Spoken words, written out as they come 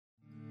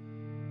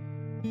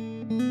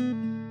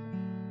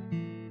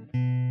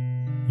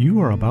You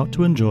are about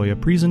to enjoy a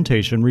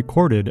presentation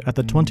recorded at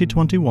the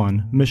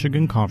 2021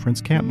 Michigan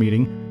Conference Camp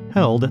Meeting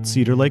held at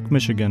Cedar Lake,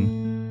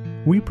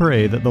 Michigan. We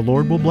pray that the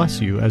Lord will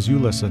bless you as you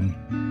listen.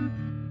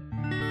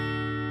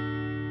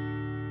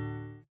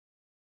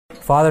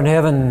 Father in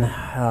heaven,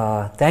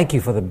 thank you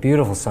for the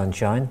beautiful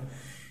sunshine,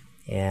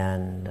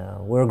 and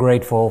we're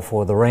grateful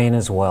for the rain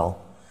as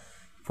well,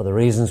 for the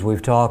reasons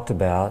we've talked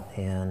about.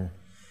 And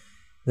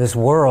this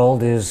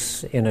world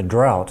is in a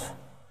drought,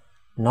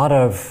 not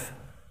of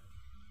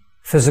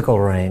physical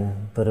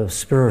rain, but of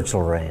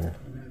spiritual rain.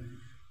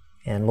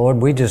 And Lord,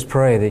 we just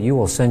pray that you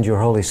will send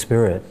your Holy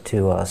Spirit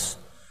to us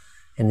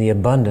in the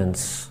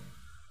abundance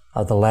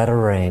of the latter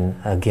rain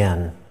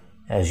again,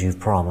 as you've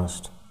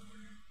promised.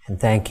 And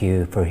thank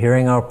you for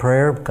hearing our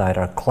prayer. Guide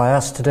our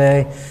class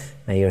today.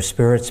 May your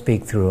Spirit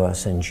speak through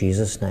us. In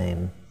Jesus'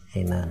 name,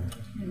 amen.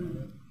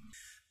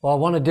 Well, I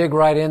want to dig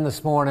right in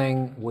this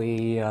morning.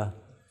 We've got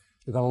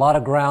a lot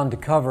of ground to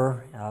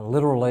cover,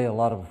 literally a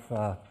lot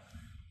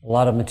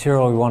of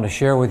material we want to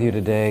share with you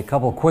today. A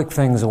couple of quick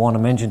things I want to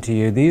mention to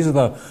you. These are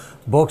the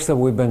books that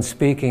we've been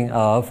speaking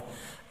of,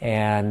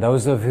 and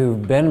those of you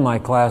who've been in my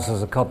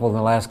classes in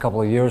the last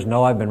couple of years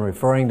know I've been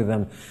referring to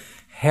them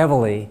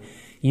heavily.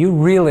 You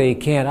really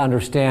can't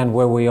understand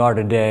where we are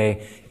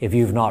today if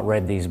you've not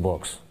read these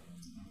books.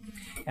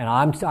 And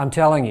I'm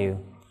telling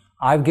you,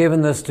 I've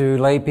given this to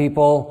lay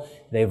people.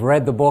 They've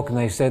read the book and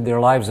they said their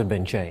lives have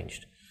been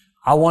changed.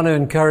 I want to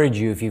encourage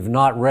you, if you've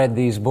not read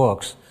these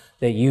books,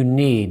 that you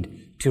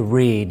need to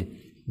read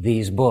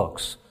these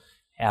books.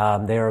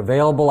 They're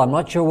available. I'm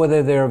not sure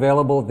whether they're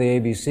available at the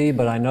ABC,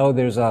 but I know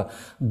there's a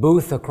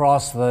booth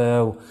across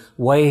the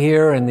way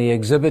here in the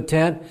exhibit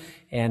tent,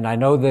 and I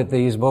know that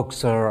these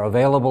books are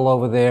available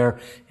over there.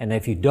 And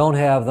if you don't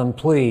have them,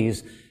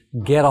 please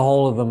get a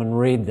hold of them and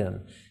read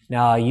them.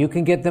 Now, you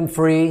can get them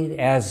free,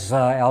 as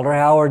Elder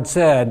Howard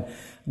said,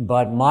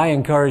 but my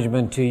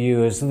encouragement to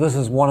you is this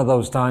is one of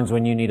those times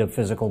when you need a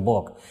physical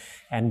book.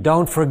 And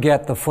don't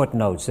forget the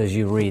footnotes as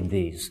you read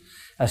these,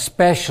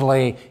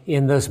 especially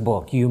in this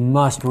book. You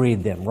must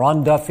read them.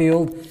 Ron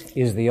Duffield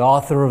is the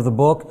author of the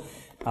book,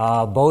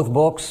 both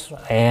books,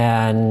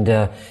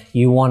 and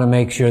you want to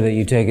make sure that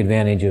you take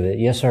advantage of it.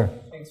 Yes, sir?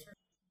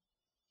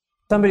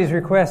 Somebody's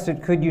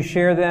requested, could you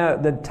share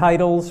the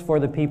titles for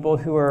the people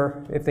who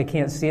are, if they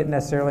can't see it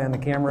necessarily on the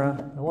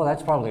camera? Well,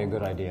 that's probably a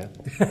good idea.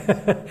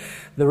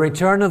 The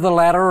Return of the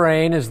Latter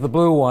Rain is the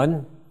blue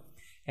one,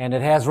 and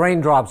it has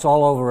raindrops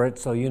all over it,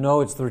 so you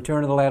know it's the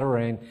Return of the Latter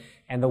Rain.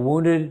 And the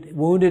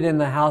Wounded in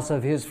the House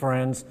of His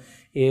Friends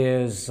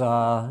is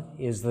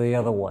the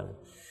other one.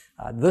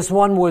 This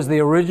one was the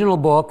original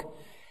book,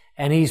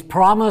 and he's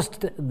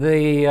promised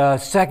the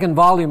second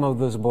volume of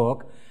this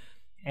book,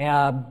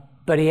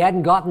 but he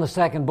hadn't gotten the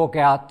second book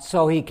out,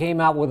 so he came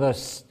out with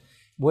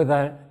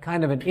a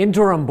kind of an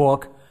interim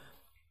book,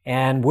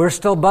 and we're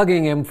still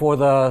bugging him for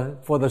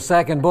the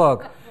second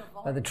book.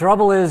 But the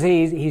trouble is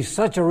he's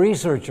such a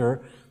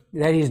researcher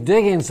that he's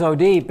digging so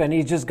deep, and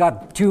he's just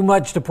got too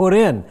much to put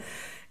in.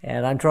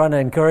 And I'm trying to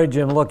encourage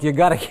him, look, you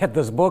got to get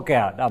this book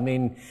out. I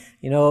mean,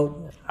 you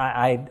know,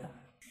 I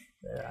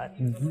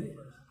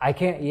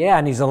can't, yeah,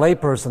 and he's a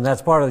layperson.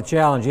 That's part of the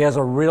challenge. He has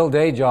a real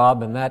day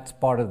job, and that's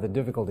part of the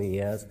difficulty he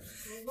has.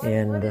 What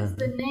is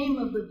the name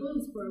of the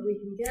booth where we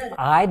can get it?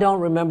 I don't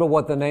remember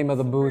what the name of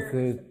the booth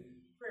is.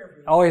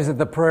 Oh, is it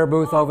the prayer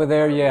booth over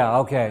there? Yeah,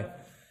 okay.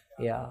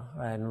 Yeah,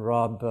 and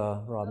Rob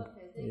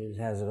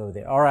has it over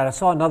there. All right, I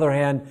saw another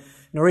hand.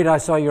 Narita, I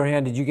saw your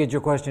hand. Did you get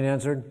your question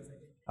answered?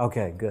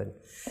 Okay, good.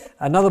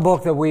 Another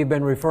book that we've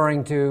been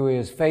referring to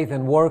is Faith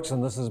and Works,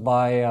 and this is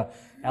by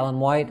Ellen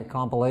White, a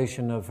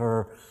compilation of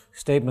her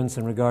statements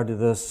in regard to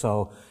this.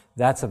 So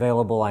that's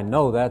available. I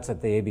know that's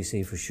at the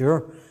ABC for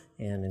sure,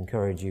 and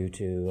encourage you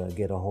to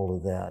get a hold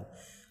of that.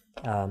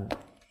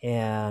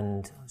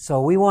 And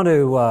so we want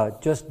to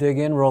just dig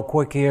in real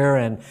quick here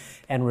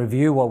and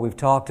review what we've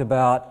talked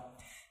about.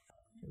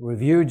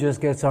 Review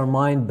just gets our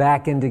mind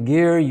back into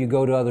gear. You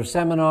go to other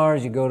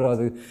seminars, you go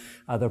to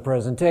other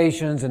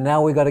presentations, and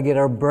now we got to get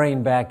our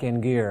brain back in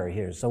gear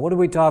here. So what did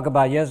we talk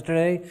about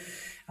yesterday?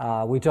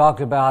 We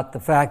talked about the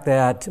fact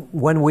that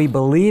when we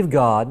believe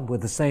God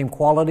with the same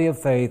quality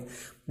of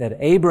faith that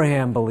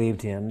Abraham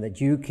believed him, that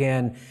you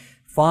can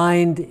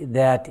find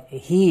that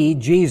he,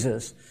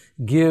 Jesus,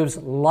 gives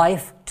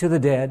life to the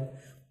dead,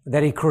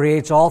 that he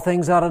creates all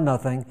things out of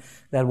nothing,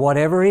 that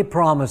whatever he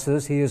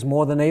promises, he is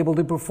more than able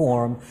to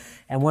perform.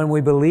 And when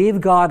we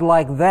believe God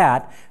like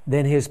that,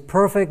 then his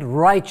perfect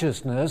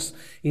righteousness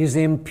is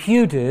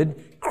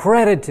imputed,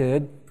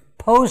 credited,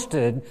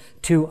 posted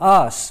to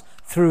us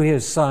through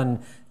his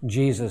Son,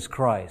 Jesus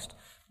Christ.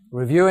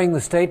 Reviewing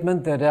the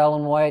statement that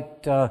Ellen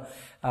White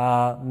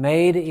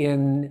made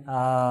in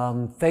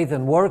Faith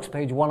and Works,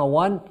 page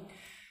 101,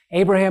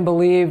 Abraham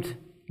believed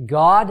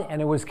God,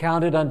 and it was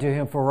counted unto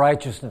him for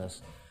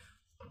righteousness.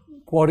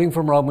 Quoting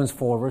from Romans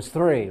 4, verse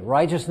 3.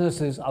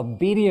 Righteousness is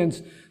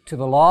obedience to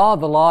the law.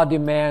 The law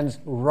demands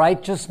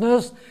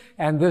righteousness,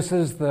 and this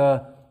is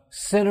the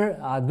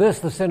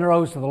the sinner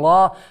owes to the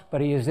law,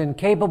 but he is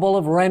incapable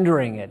of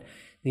rendering it.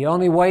 The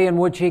only way in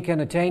which he can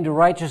attain to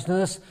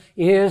righteousness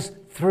is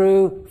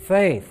through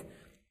faith.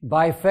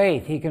 By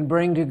faith, he can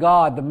bring to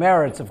God the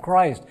merits of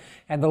Christ,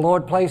 and the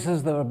Lord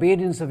places the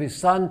obedience of His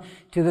Son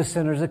to the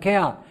sinner's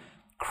account.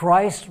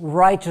 Christ's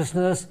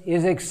righteousness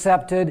is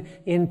accepted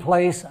in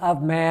place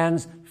of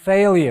man's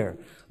failure.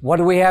 What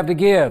do we have to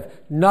give?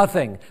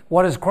 Nothing.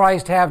 What does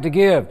Christ have to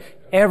give?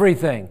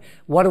 Everything.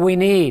 What do we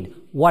need?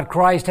 What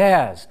Christ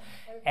has.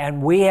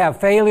 And we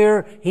have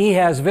failure, He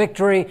has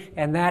victory,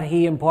 and that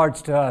He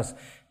imparts to us.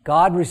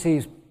 God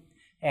receives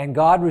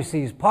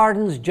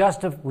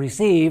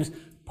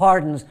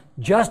pardons,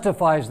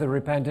 justifies the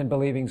repentant,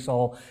 believing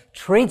soul,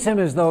 treats him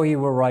as though he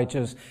were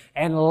righteous,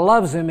 and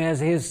loves him as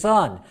His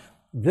Son.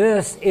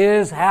 This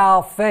is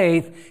how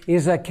faith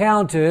is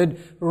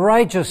accounted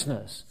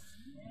righteousness.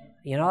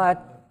 You know,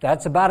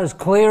 that's about as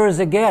clear as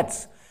it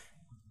gets.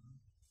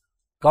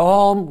 Go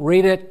home,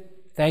 read it.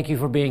 Thank you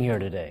for being here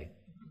today.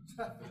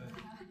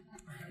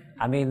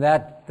 I mean,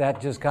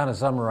 that just kind of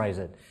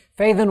summarizes it.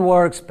 Faith and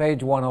Works,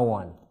 page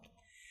 101.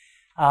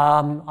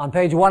 On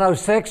page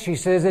 106, she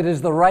says it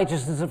is the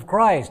righteousness of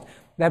Christ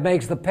that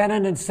makes the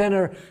penitent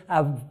sinner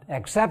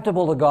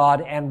acceptable to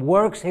God and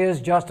works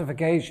his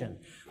justification.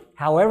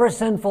 However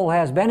sinful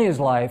has been his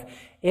life,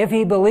 if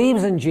he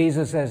believes in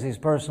Jesus as his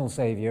personal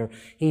Savior,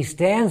 he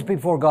stands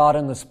before God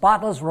in the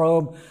spotless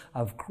robes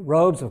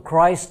of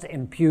Christ's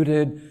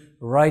imputed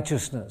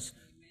righteousness.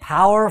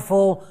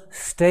 Powerful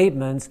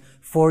statements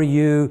for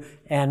you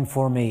and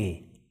for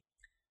me.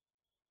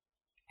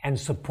 And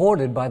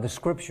supported by the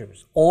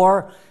Scriptures.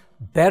 Or,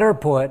 better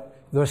put,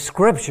 the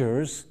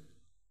Scriptures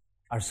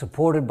are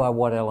supported by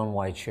what Ellen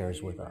White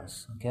shares with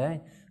us.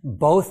 Okay?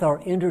 Both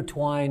are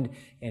intertwined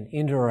and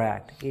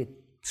interact.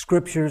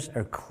 Scriptures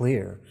are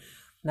clear.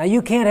 Now,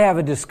 you can't have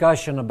a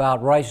discussion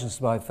about righteousness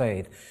by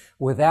faith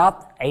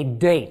without a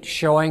date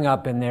showing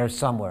up in there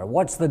somewhere.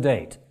 What's the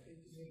date?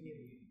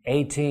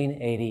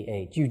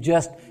 1888. You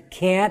just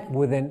can't,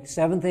 within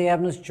Seventh-day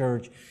Adventist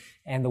Church,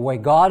 and the way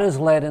God is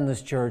led in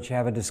this church,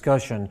 have a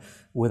discussion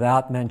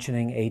without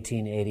mentioning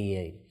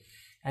 1888.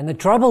 And the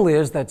trouble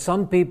is that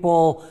some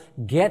people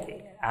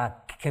get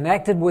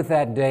connected with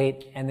that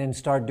date and then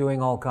start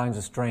doing all kinds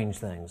of strange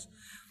things.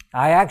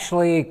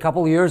 A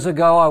couple years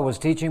ago, I was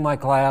teaching my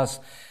class,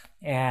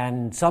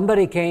 and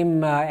somebody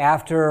came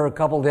after a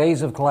couple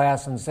days of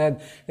class and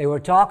said they were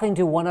talking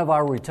to one of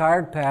our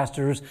retired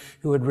pastors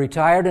who had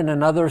retired in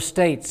another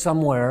state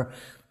somewhere,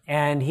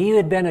 and he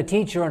had been a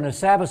teacher in a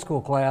Sabbath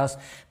school class,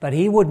 but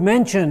he would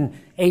mention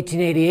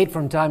 1888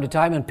 from time to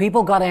time, and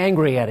people got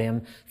angry at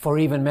him for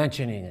even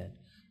mentioning it.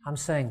 I'm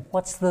saying,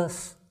 what's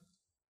this?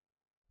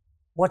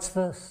 What's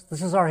this?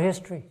 This is our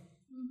history.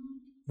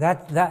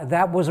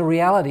 That was a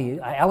reality.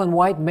 Ellen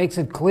White makes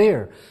it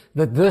clear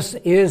that this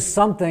is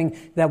something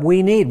that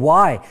we need.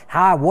 Why?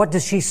 How? What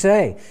does she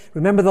say?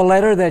 Remember the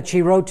letter that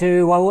she wrote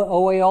to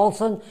O.A.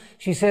 Olson?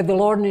 She said, the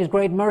Lord in His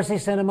great mercy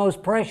sent a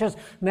most precious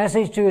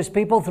message to His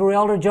people through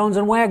Elder Jones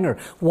and Wagner.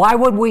 Why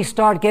would we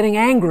start getting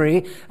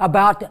angry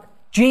about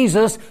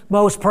Jesus'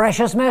 most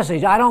precious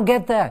message? I don't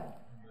get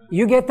that.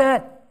 You get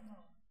that?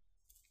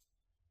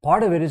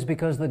 Part of it is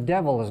because the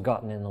devil has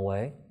gotten in the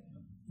way.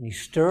 He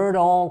stirred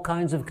all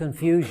kinds of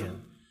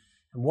confusion.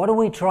 And what are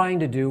we trying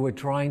to do? We're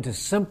trying to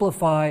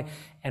simplify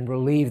and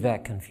relieve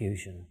that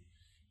confusion.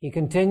 She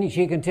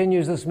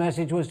continues, this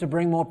message was to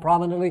bring more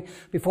prominently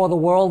before the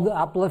world the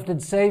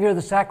uplifted Savior,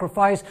 the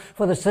sacrifice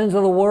for the sins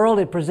of the world.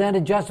 It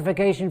presented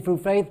justification through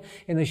faith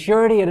in the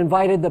surety. It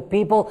invited the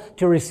people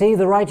to receive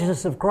the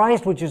righteousness of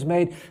Christ, which is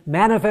made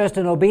manifest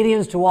in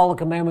obedience to all the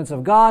commandments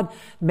of God.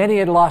 Many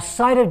had lost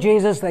sight of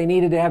Jesus. They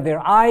needed to have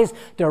their eyes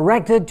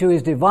directed to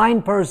His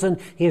divine person,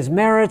 His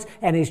merits,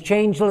 and His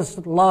changeless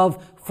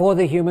love for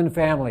the human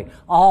family.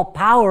 All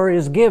power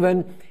is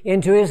given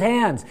into His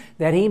hands,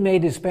 that He may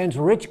dispense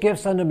rich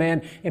gifts unto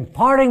men,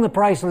 imparting the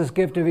priceless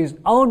gift of His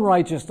own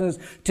righteousness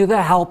to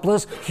the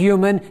helpless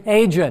human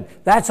agent.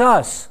 That's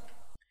us.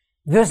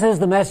 This is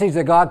the message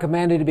that God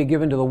commanded to be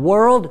given to the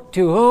world.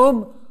 To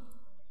whom?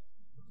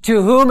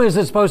 To whom is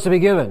it supposed to be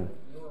given?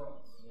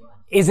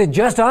 Is it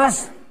just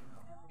us?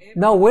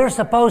 No, we're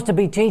supposed to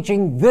be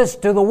teaching this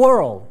to the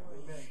world.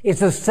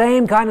 It's the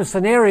same kind of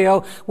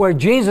scenario where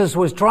Jesus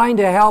was trying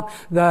to help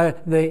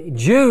the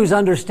Jews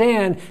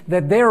understand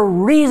that their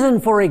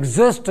reason for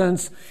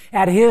existence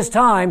at His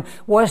time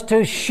was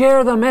to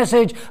share the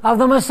message of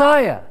the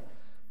Messiah.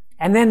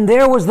 And then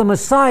there was the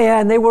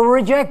Messiah and they were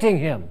rejecting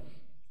Him.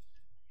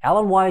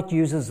 Ellen White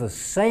uses the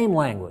same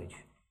language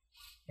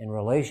in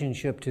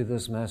relationship to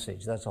this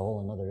message. That's a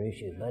whole another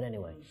issue. But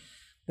anyway,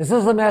 this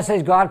is the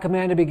message God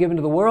commanded to be given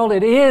to the world.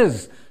 It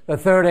is the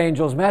third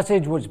angel's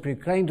message, which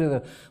proclaimed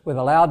with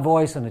a loud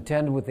voice and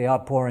attended with the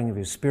outpouring of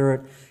His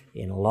Spirit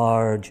in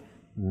large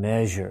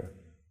measure.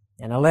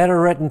 In a letter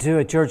written to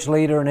a church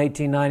leader in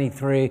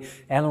 1893,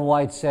 Ellen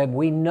White said,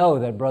 we know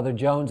that Brother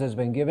Jones has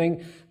been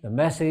giving the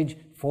message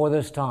for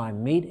this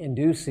time, meat in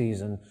due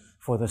season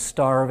for the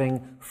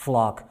starving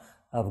flock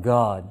of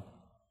God.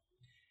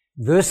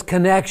 This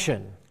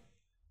connection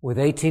with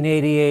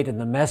 1888 and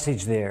the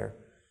message there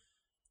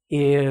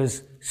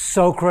is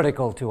so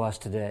critical to us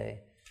today.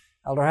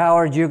 Elder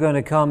Howard, you're going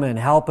to come and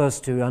help us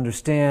to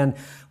understand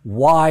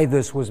why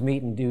this was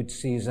meat in due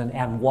season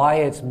and why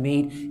it's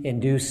meat in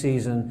due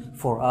season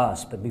for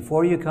us. But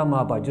before you come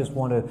up, I just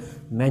want to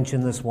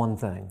mention this one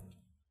thing.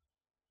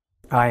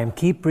 I am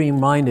keep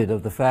reminded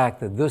of the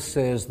fact that this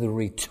says the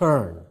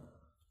return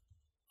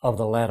of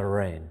the latter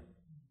rain.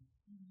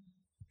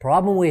 The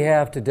problem we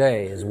have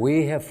today is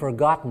we have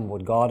forgotten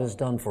what God has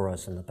done for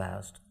us in the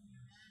past.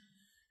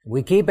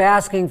 We keep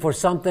asking for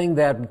something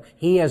that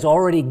He has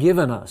already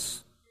given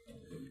us.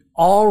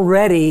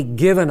 Already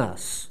given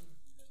us.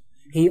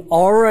 He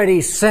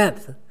already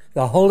sent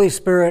the Holy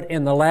Spirit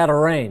in the latter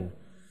rain.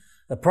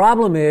 The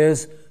problem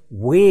is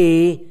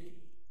we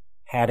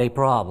had a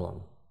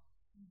problem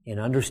in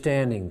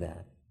understanding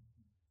that.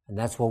 And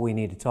that's what we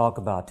need to talk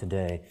about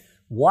today.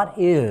 What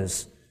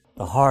is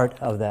the heart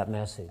of that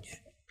message?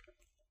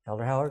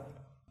 Elder Howard?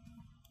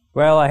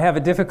 Well, I have a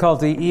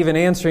difficulty even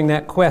answering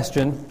that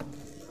question,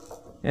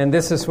 and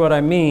this is what I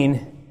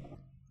mean.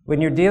 When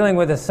you're dealing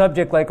with a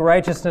subject like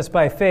righteousness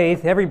by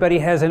faith, everybody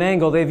has an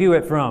angle they view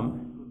it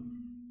from.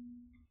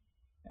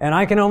 And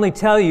I can only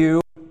tell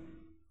you,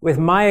 with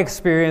my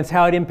experience,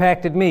 how it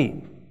impacted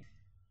me.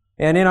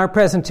 And in our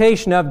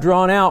presentation, I've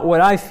drawn out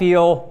what I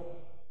feel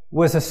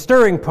was a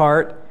stirring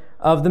part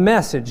of the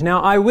message.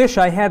 Now, I wish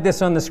I had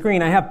this on the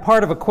screen. I have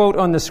part of a quote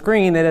on the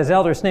screen that, as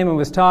Elder Snyman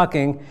was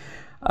talking,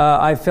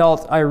 I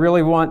felt I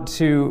really want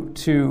to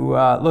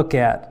look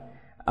at.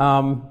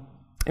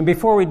 And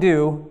before we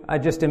do, I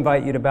just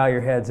invite you to bow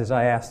your heads as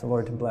I ask the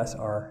Lord to bless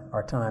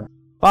our time.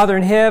 Father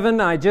in heaven,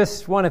 I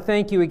just want to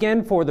thank you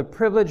again for the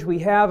privilege we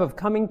have of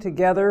coming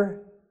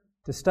together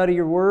to study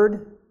your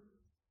word.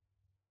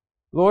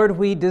 Lord,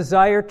 we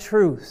desire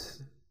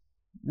truth,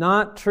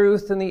 not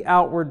truth in the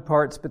outward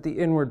parts, but the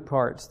inward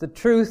parts. The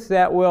truth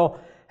that will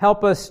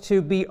help us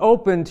to be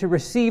open to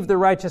receive the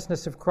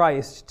righteousness of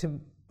Christ, to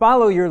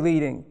follow your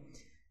leading,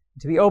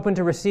 to be open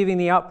to receiving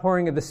the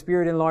outpouring of the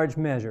Spirit in large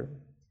measure.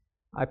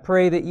 I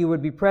pray that you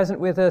would be present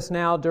with us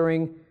now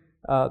during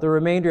the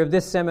remainder of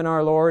this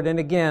seminar, Lord, and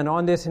again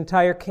on this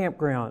entire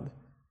campground.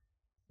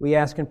 We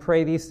ask and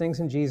pray these things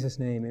in Jesus'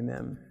 name,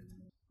 amen.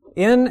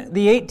 In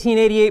the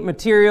 1888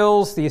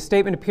 materials, the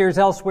statement appears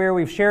elsewhere.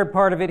 We've shared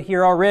part of it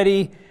here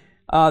already.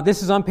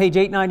 This is on page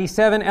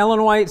 897.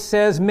 Ellen White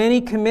says, "Many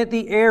commit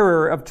the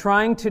error of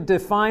trying to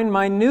define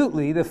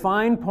minutely the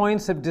fine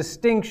points of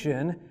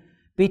distinction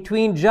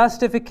between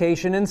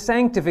justification and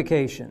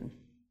sanctification.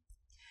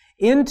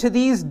 Into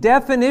the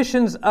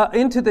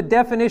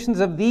definitions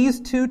of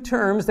these two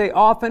terms, they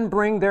often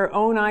bring their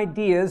own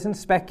ideas and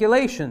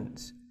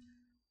speculations.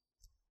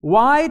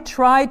 Why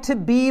try to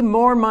be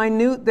more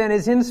minute than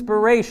is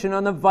inspiration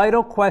on the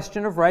vital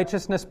question of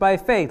righteousness by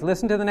faith?"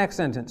 Listen to the next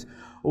sentence.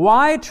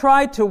 "Why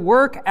try to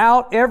work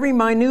out every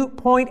minute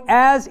point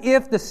as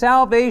if the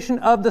salvation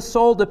of the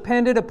soul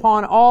depended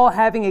upon all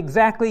having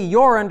exactly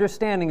your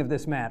understanding of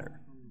this matter?"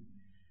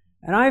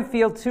 And I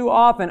feel too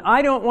often,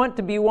 I don't want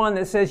to be one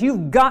that says,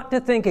 you've got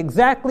to think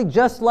exactly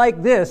just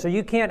like this or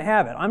you can't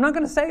have it. I'm not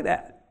going to say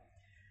that.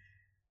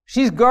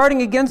 She's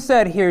guarding against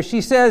that here.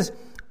 She says,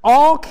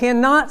 all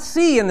cannot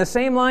see in the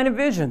same line of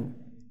vision.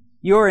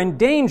 You're in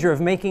danger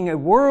of making a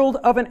world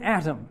of an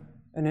atom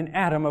and an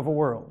atom of a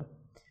world.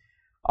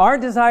 Our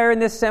desire in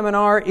this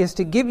seminar is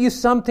to give you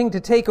something to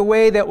take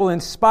away that will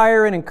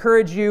inspire and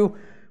encourage you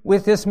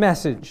with this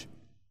message.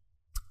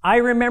 I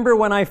remember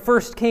when I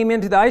first came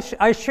into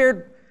I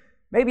shared,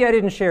 maybe I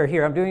didn't share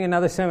here. I'm doing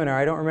another seminar.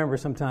 I don't remember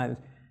sometimes.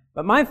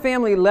 But my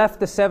family left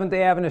the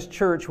Seventh-day Adventist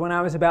Church when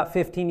I was about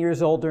 15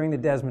 years old during the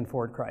Desmond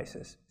Ford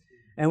crisis.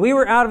 And we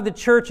were out of the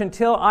church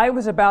until I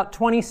was about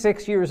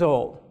 26 years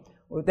old.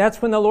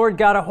 That's when the Lord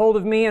got a hold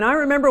of me. And I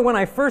remember when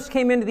I first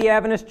came into the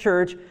Adventist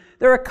Church,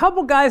 there were a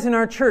couple guys in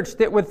our church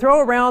that would throw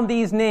around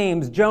these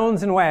names,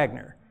 Jones and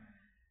Wagner.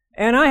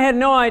 And I had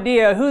no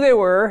idea who they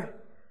were.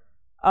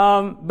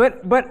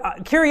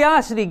 But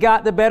curiosity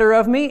got the better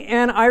of me,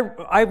 and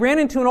I ran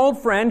into an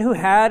old friend who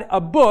had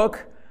a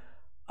book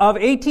of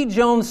A.T.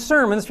 Jones'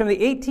 sermons from the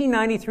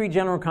 1893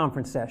 General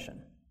Conference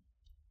session.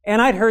 And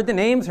I'd heard the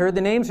names,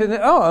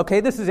 oh,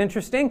 okay, this is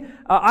interesting.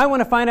 I want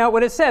to find out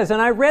what it says.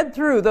 And I read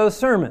through those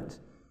sermons.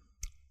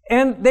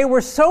 And they were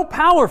so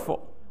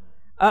powerful.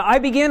 I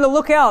began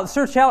to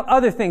search out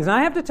other things. And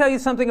I have to tell you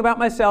something about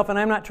myself, and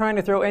I'm not trying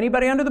to throw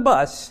anybody under the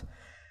bus.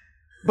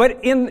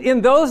 But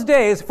in those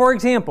days, for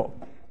example,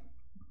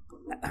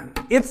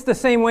 it's the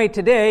same way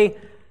today.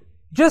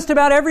 Just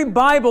about every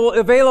Bible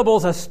available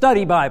is a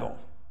study Bible.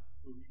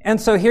 And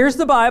so here's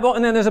the Bible,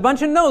 and then there's a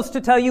bunch of notes to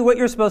tell you what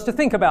you're supposed to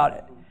think about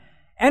it.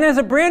 And as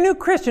a brand new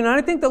Christian, and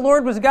I think the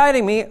Lord was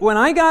guiding me,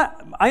 my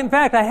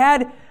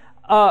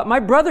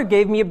brother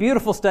gave me a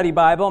beautiful study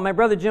Bible. My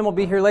brother Jim will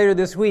be here later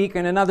this week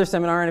in another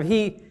seminar,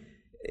 and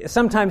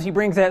sometimes he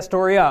brings that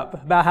story up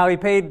about how he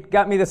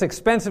got me this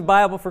expensive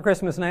Bible for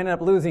Christmas, and I ended up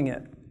losing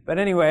it. But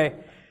anyway,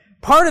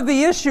 part of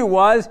the issue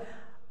was,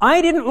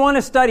 I didn't want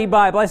to study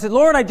Bible. I said,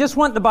 Lord, I just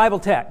want the Bible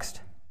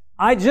text.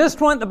 I just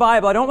want the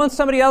Bible. I don't want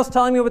somebody else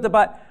telling me what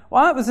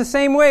Well, it was the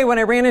same way when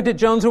I ran into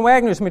Jones and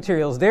Wagner's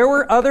materials. There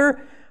were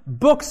other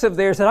books of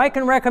theirs that I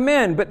can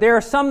recommend, but there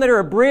are some that are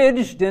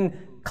abridged and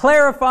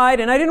clarified,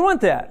 and I didn't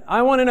want that.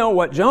 I want to know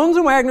what Jones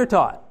and Wagner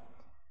taught.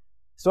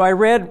 So I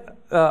read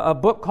a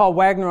book called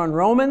Wagner on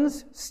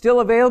Romans, still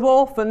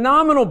available,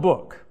 phenomenal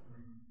book.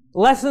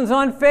 Lessons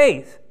on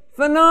Faith,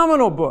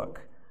 phenomenal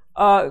book.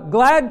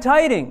 Glad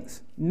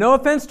Tidings, no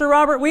offense to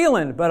Robert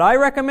Wieland, but I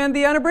recommend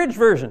the unabridged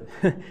version.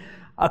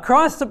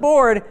 Across the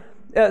board,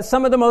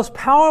 some of the most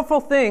powerful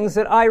things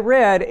that I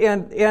read,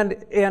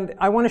 and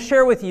I want to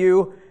share with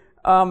you,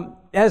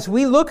 as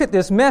we look at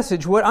this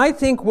message, what I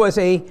think was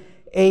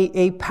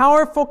a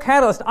powerful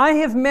catalyst.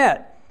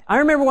 I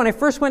remember when I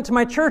first went to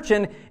my church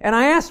and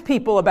I asked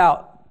people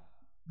about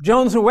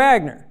Jones and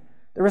Wagner.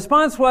 The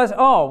response was,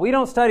 oh, we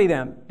don't study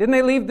them. Didn't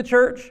they leave the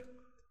church?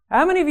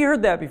 How many of you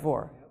heard that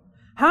before?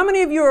 How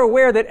many of you are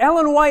aware that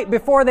Ellen White,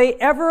 before they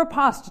ever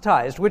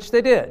apostatized, which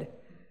they did,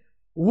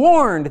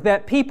 warned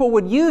that people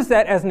would use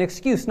that as an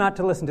excuse not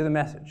to listen to the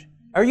message?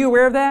 Are you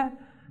aware of that?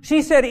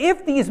 She said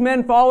if these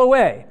men fall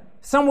away,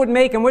 some would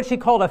make in what she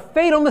called a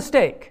fatal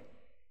mistake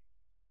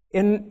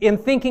in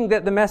thinking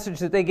that the message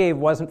that they gave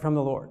wasn't from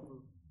the Lord.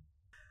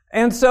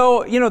 And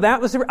so,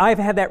 I've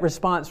had that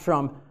response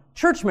from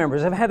church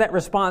members. I've had that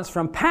response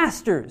from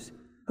pastors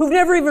who've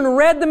never even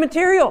read the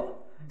material.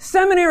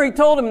 Seminary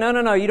told them,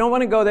 no, you don't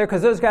want to go there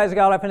because those guys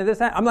got up into this.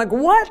 That. I'm like,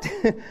 what?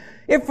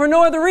 If for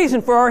no other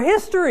reason, for our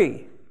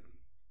history.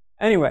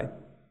 Anyway,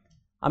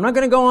 I'm not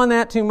going to go on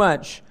that too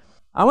much.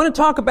 I want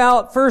to talk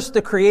about first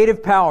the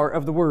creative power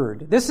of the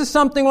Word. This is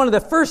one of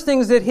the first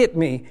things that hit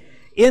me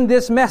in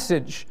this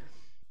message.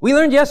 We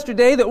learned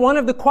yesterday that one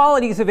of the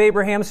qualities of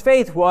Abraham's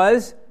faith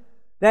was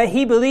that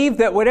he believed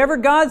that whatever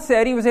God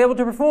said, he was able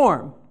to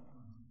perform.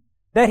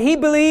 That he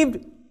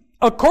believed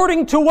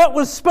according to what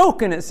was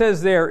spoken, it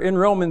says there in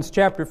Romans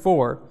chapter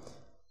 4.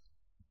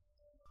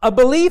 A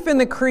belief in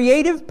the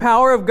creative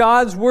power of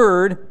God's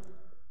Word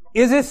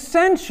is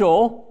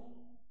essential,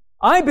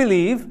 I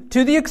believe,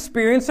 to the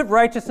experience of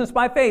righteousness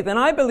by faith. And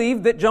I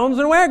believe that Jones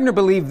and Wagner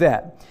believed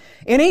that.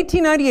 In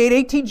 1898,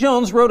 A.T.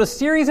 Jones wrote a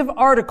series of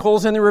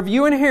articles in the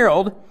Review and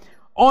Herald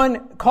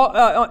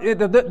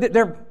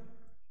they're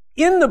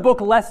in the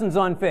book Lessons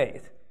on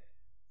Faith.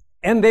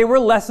 And they were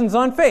lessons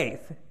on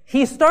faith.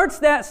 He starts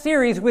that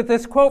series with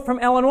this quote from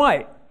Ellen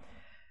White,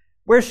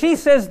 where she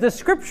says, the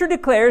Scripture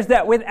declares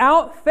that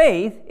without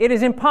faith, it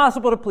is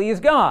impossible to please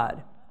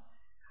God.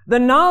 The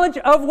knowledge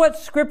of what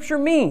Scripture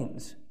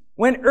means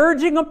when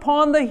urging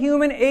upon the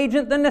human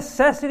agent the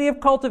necessity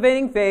of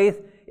cultivating faith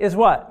is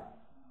what?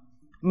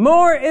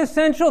 More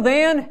essential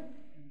than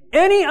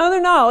any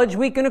other knowledge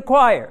we can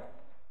acquire.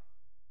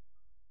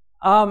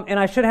 And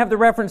I should have the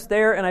reference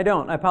there, and I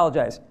don't. I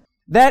apologize.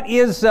 That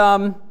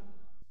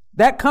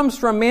comes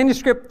from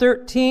manuscript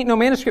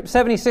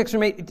 76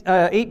 from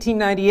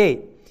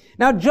 1898.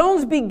 Now,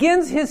 Jones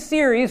begins his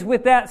series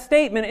with that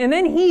statement, and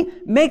then he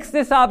makes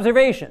this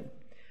observation.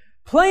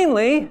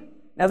 Plainly,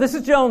 now this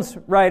is Jones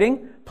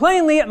writing,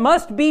 plainly it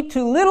must be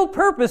to little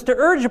purpose to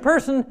urge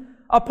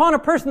upon a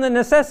person the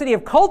necessity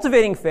of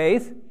cultivating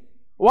faith,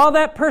 while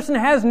that person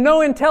has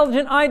no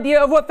intelligent idea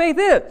of what faith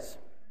is.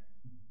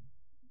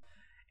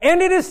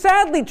 And it is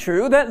sadly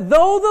true that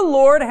though the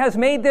Lord has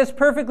made this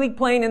perfectly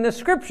plain in the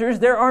Scriptures,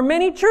 there are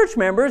many church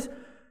members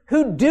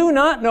who do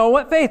not know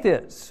what faith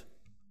is.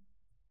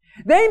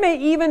 They may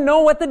even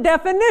know what the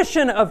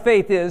definition of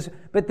faith is,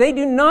 but they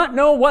do not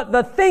know what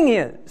the thing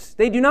is.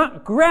 They do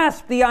not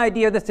grasp the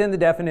idea that's in the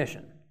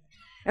definition.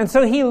 And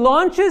so he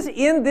launches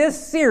in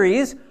this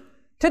series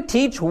to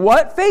teach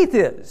what faith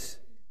is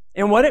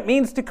and what it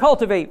means to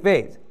cultivate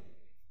faith.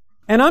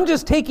 And I'm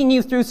just taking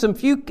you through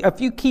a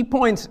few key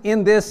points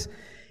in this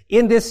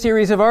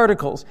series of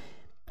articles.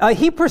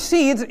 He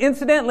proceeds,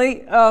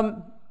 incidentally,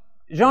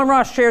 Jean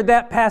Ross shared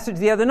that passage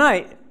the other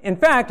night. In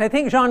fact, I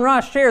think Jean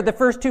Ross shared the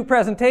first two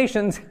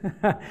presentations,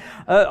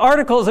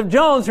 articles of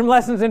Jones from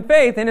Lessons in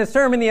Faith in his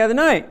sermon the other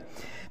night.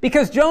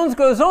 Because Jones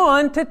goes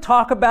on to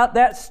talk about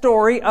that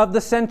story of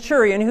the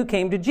centurion who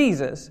came to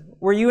Jesus.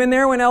 Were you in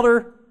there when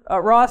Elder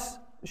Ross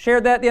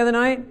shared that the other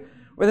night?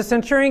 Where the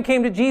centurion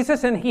came to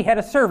Jesus and he had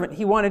a servant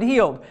he wanted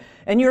healed.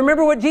 And you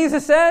remember what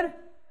Jesus said?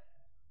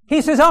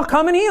 He says, I'll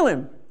come and heal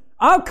him.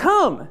 I'll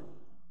come.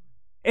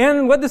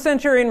 And what did the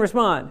centurion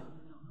respond?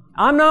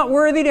 I'm not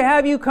worthy to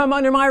have you come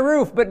under my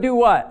roof, but do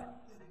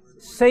what?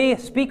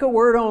 Speak a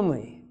word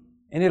only,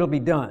 and it'll be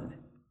done.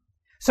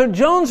 So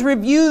Jones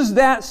reviews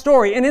that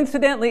story. And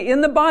incidentally,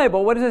 in the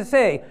Bible, what does it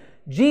say?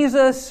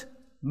 Jesus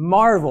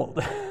marveled.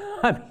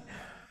 I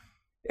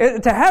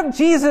mean, to have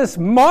Jesus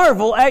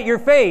marvel at your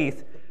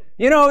faith,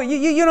 you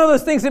know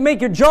those things that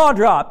make your jaw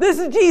drop. This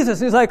is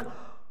Jesus. He's like,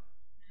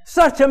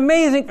 such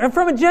amazing, and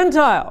from a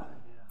Gentile.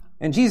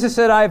 And Jesus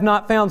said, I have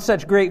not found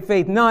such great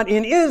faith, not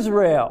in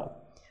Israel.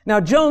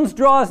 Now, Jones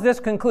draws this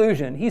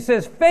conclusion. He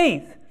says,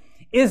 faith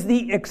is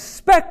the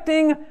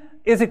expecting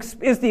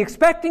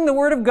the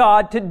Word of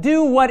God to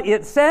do what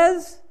it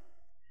says,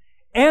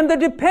 and the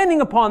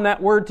depending upon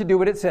that Word to do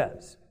what it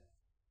says.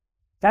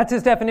 That's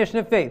his definition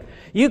of faith.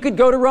 You could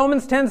go to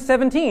Romans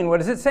 10:17. What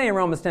does it say in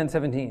Romans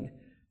 10:17?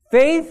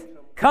 Faith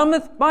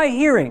cometh by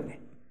hearing,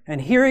 and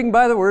hearing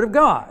by the word of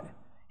God.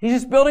 He's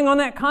just building on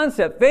that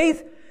concept.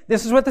 Faith,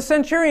 this is what the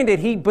centurion did.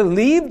 He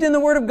believed in the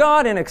word of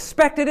God and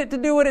expected it to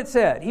do what it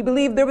said. He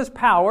believed there was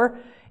power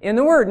in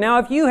the word. Now,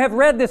 if you have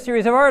read this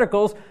series of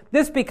articles,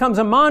 this becomes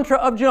a mantra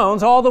of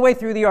Jones all the way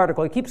through the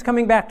article. He keeps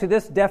coming back to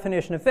this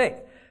definition of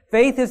faith.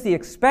 Faith is the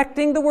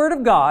expecting the word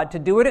of God to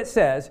do what it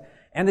says,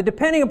 and the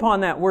depending upon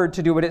that word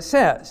to do what it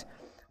says.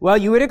 Well,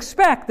 you would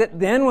expect that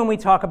then when we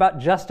talk about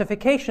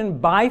justification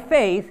by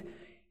faith,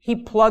 he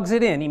plugs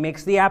it in. He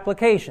makes the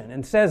application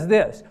and says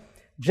this: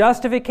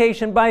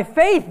 justification by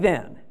faith,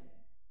 then,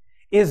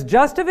 is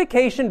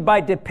justification by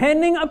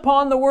depending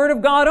upon the word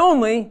of God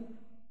only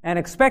and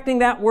expecting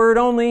that word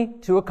only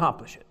to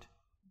accomplish it.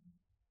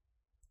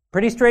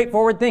 Pretty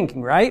straightforward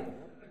thinking, right?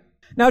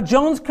 Now,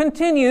 Jones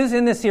continues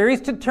in this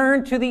series to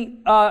turn to the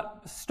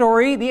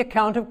story, the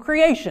account of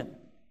creation.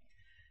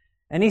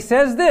 And he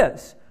says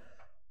this,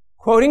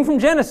 quoting from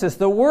Genesis,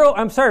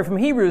 from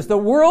Hebrews, the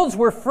worlds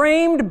were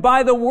framed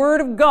by the word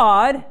of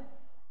God,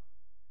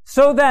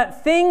 so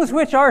that things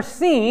which are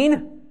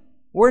seen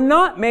were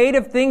not made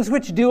of things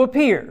which do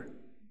appear.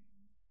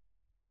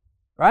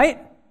 Right?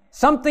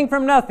 Something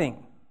from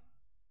nothing.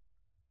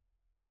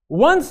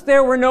 Once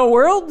there were no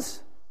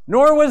worlds,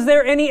 nor was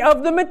there any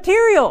of the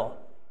material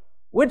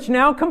which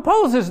now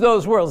composes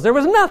those worlds. There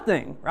was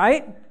nothing,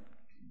 right?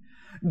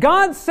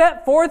 God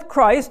set forth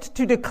Christ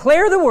to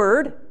declare the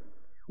word,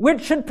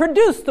 which should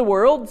produce the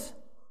worlds,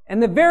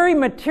 and the very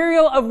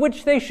material of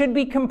which they should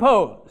be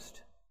composed.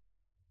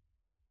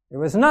 There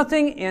was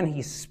nothing, and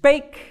he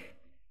spake,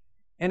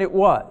 and it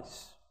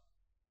was.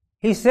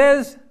 He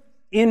says,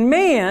 in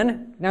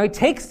man, now he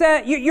takes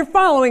that, you're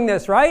following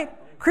this, right?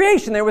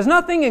 Creation, there was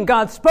nothing, and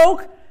God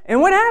spoke,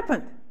 and what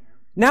happened?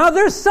 Now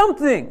there's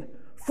something.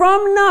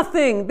 From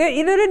nothing. There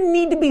didn't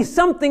need to be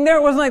something there.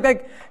 It wasn't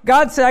like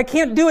God said, I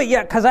can't do it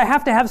yet because I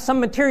have to have some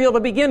material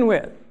to begin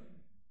with.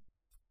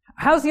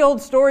 How's the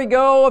old story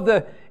go of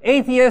the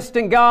atheist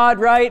and God,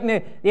 right?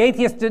 And the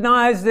atheist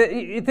denies that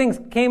things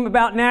came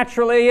about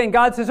naturally, and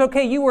God says,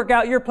 okay, you work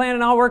out your plan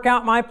and I'll work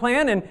out my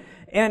plan,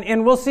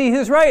 and we'll see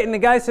who's right. And the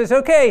guy says,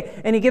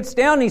 okay. And he gets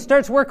down and he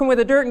starts working with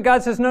the dirt, and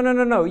God says,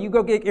 no, you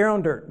go get your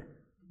own dirt.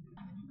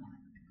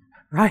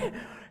 Right?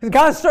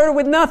 God started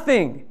with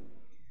nothing.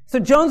 So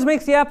Jones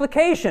makes the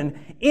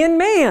application. In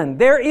man,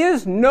 there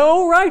is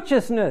no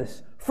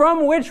righteousness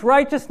from which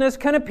righteousness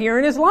can appear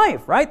in his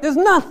life, right? There's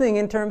nothing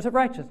in terms of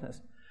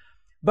righteousness.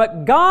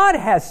 But God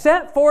has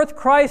set forth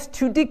Christ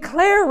to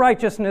declare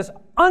righteousness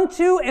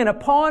unto and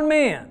upon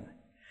man.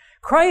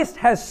 Christ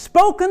has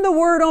spoken the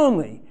word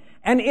only,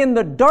 and in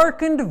the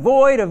darkened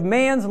void of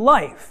man's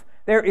life,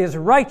 there is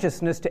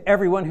righteousness to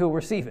everyone who will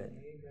receive it.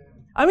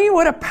 I mean,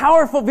 what a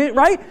powerful,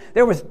 right?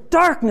 There was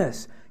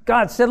darkness.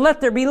 God said,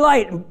 let there be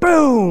light, and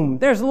boom,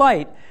 there's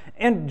light.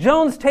 And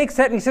Jones takes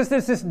that and he says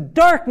there's this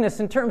darkness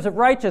in terms of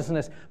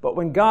righteousness. But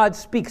when God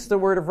speaks the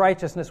word of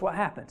righteousness, what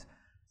happens?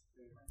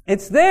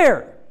 It's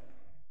there.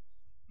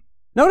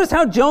 Notice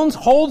how Jones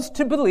holds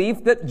to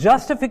belief that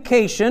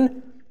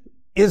justification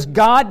is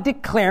God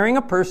declaring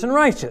a person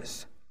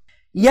righteous.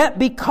 Yet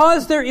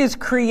because there is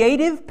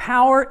creative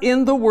power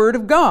in the word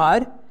of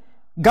God,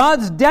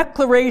 God's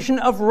declaration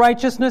of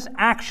righteousness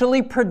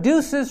actually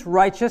produces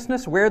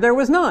righteousness where there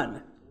was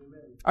none.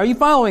 Are you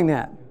following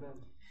that?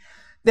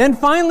 Then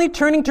finally,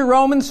 turning to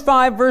Romans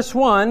 5, verse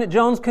 1,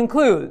 Jones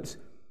concludes.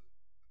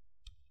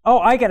 Oh,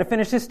 I got to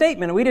finish this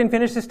statement. We didn't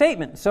finish the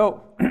statement.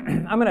 So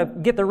I'm going to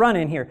get the run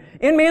in here.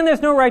 In man,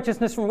 there's no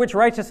righteousness from which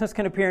righteousness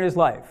can appear in his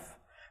life.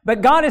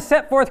 But God has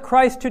set forth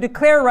Christ to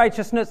declare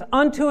righteousness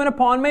unto and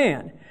upon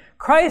man.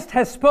 Christ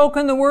has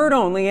spoken the word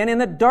only, and in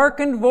the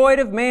darkened void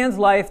of man's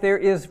life, there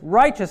is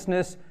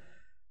righteousness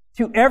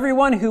to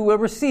everyone who will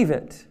receive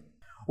it.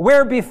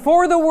 Where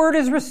before the word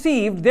is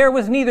received, there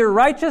was neither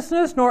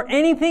righteousness nor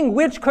anything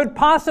which could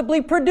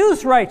possibly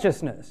produce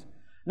righteousness.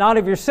 Not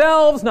of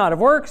yourselves, not of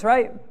works,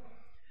 right?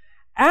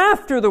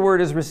 After the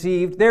word is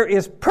received, there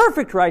is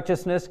perfect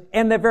righteousness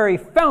and the very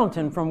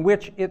fountain from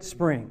which it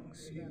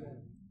springs.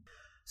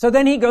 So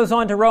then he goes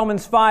on to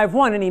Romans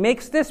 5:1 and he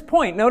makes this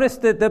point. Notice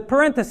that the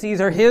parentheses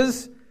are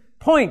his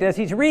point as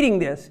he's reading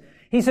this.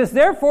 He says,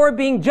 therefore,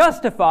 being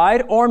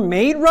justified or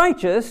made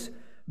righteous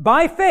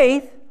by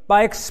faith,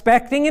 by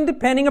expecting and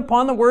depending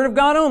upon the word of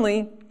God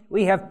only,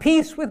 we have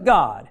peace with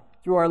God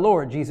through our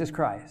Lord Jesus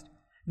Christ.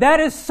 That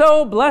is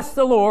so, bless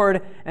the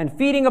Lord, and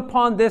feeding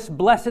upon this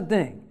blessed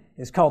thing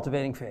is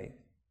cultivating faith.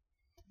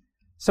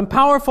 Some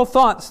powerful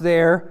thoughts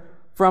there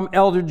from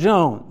Elder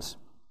Jones.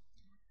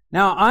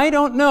 Now, I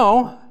don't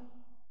know.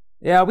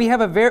 Yeah, we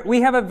have a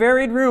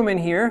varied room in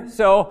here,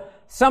 so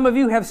some of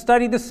you have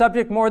studied the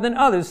subject more than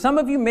others. Some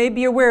of you may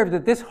be aware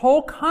that this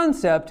whole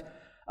concept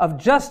of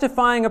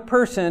justifying a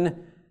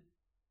person,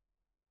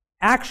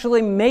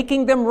 actually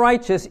making them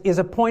righteous, is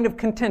a point of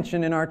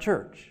contention in our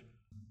church.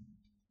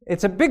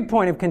 It's a big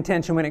point of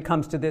contention when it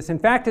comes to this. In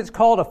fact, it's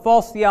called a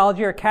false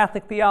theology or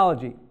Catholic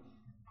theology.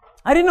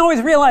 I didn't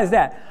always realize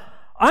that.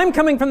 I'm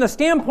coming from the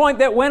standpoint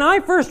that when I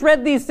first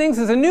read these things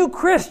as a new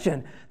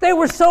Christian, they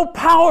were so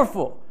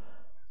powerful.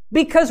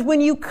 Because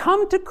when you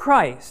come to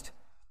Christ,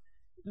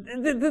 what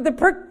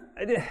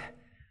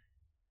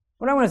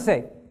I want to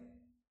say,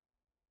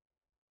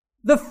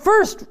 the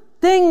first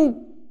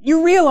thing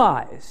you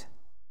realize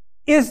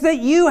is that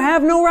you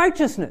have no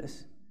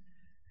righteousness.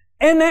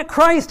 And that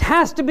Christ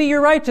has to be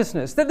your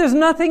righteousness. That there's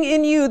nothing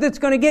in you that's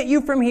going to get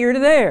you from here to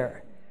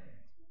there.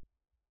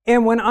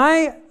 And when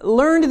I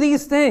learned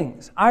these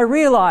things, I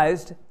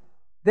realized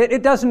that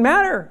it doesn't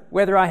matter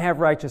whether I have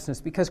righteousness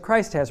because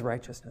Christ has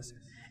righteousness.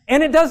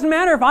 And it doesn't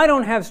matter if I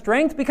don't have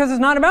strength because it's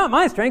not about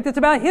my strength. It's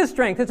about His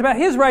strength. It's about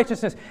His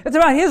righteousness. It's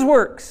about His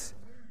works.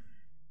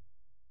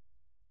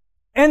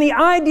 And the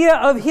idea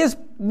of His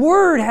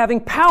Word having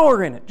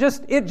power in it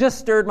just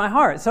stirred my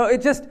heart. So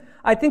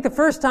I think the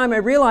first time I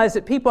realized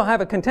that people have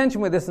a contention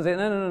with this and say,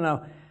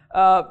 no.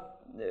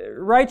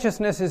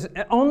 Righteousness is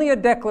only a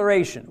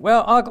declaration.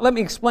 Well, let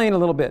me explain a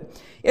little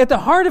bit. At the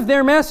heart of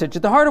their message,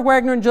 at the heart of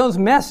Wagner and Jones'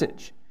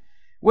 message,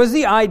 was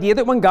the idea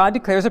that when God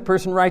declares a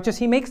person righteous,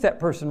 He makes that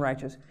person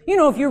righteous. You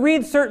know, if you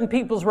read certain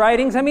people's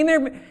writings,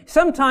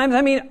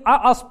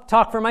 I'll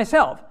talk for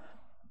myself.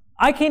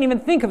 I can't even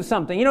think of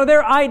something. You know,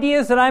 there are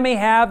ideas that I may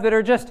have that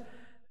are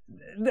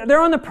they're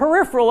on the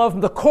peripheral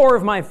of the core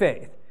of my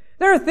faith.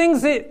 There are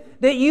things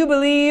that you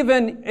believe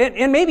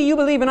and maybe you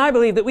believe and I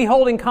believe that we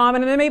hold in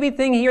common, and there may be a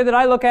thing here that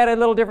I look at it a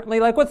little differently,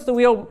 like what's the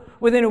wheel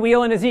within a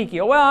wheel in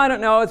Ezekiel? Well, I don't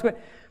know.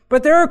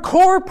 But there are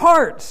core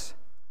parts.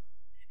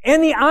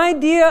 And the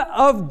idea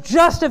of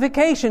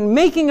justification,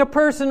 making a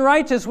person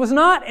righteous, was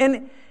not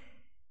an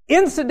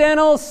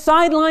incidental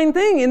sideline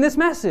thing in this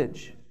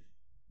message.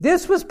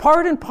 This was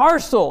part and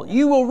parcel.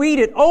 You will read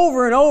it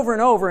over and over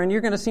and over, and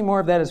you're going to see more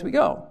of that as we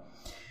go.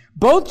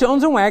 Both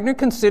Jones and Wagner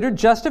considered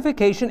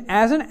justification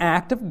as an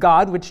act of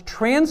God which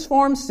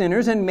transforms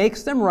sinners and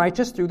makes them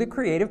righteous through the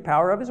creative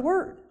power of His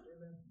Word.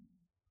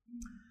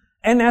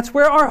 And that's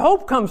where our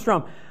hope comes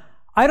from.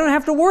 I don't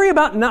have to worry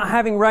about not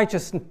having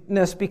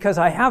righteousness because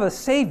I have a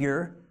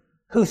Savior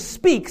who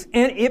speaks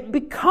and it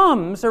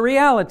becomes a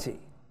reality.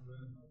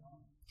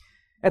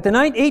 At the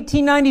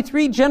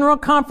 1893 General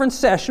Conference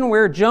session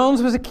where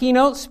Jones was a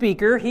keynote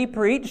speaker, he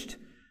preached,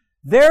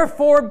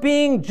 "Therefore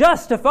being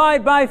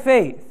justified by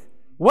faith,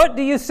 what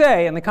do you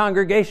say?" And the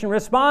congregation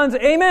responds,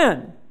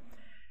 "Amen."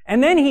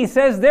 And then he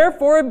says,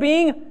 "Therefore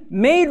being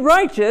made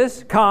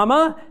righteous,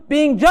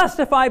 being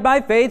justified by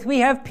faith, we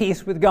have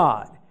peace with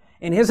God."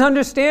 In his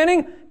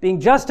understanding,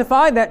 being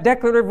justified, that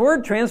declarative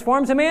word,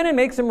 transforms a man and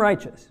makes him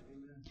righteous.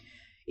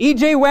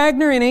 E.J.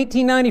 Wagner in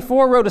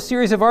 1894 wrote a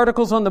series of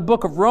articles on the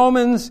book of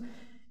Romans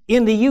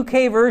in the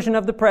UK version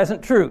of The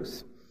Present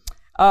Truth.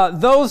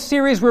 Those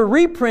series were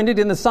reprinted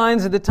in the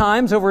Signs of the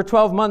Times over a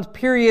 12-month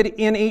period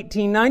in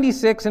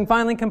 1896 and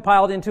finally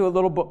compiled into a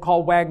little book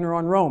called Wagner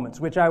on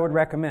Romans, which I would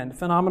recommend.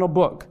 Phenomenal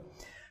book.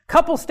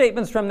 Couple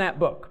statements from that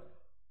book.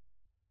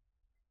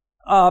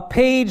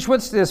 Page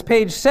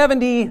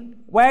 70,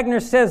 Wagner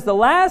says, "The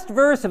last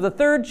verse of the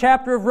 3rd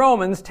chapter of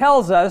Romans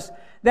tells us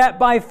that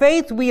by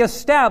faith we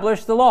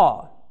establish the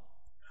law.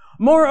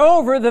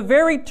 Moreover, the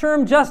very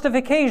term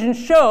justification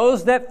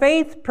shows that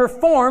faith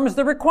performs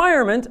the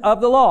requirement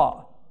of the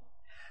law.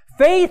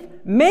 Faith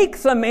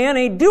makes a man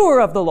a doer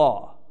of the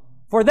law,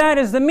 for that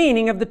is the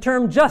meaning of the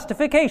term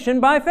justification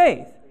by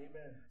faith."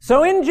 Amen.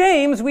 So in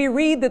James, we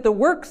read that the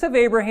works of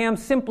Abraham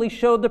simply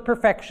showed the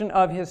perfection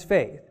of his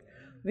faith.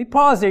 Let me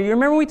pause there. You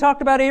remember we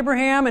talked about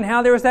Abraham and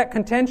how there was that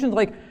contention,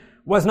 like,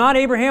 was not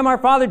Abraham our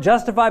father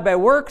justified by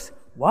works?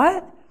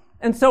 What?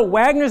 And so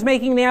Wagner's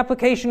making the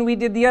application we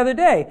did the other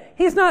day.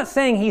 He's not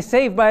saying he's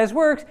saved by his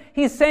works.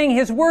 He's saying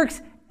his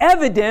works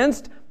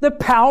evidenced the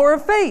power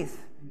of faith.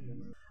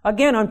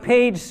 Again, on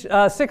page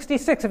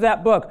 66 of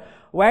that book,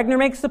 Wagner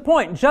makes the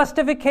point.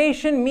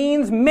 Justification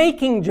means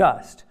making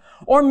just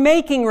or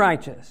making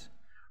righteous.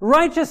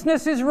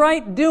 Righteousness is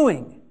right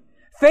doing.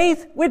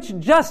 Faith which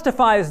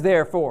justifies,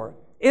 therefore,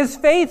 is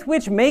faith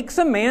which makes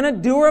a man a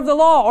doer of the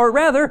law, or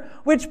rather,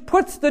 which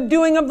puts the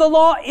doing of the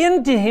law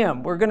into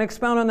him. We're going to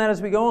expound on that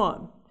as we go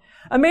on.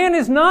 A man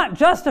is not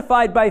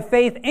justified by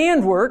faith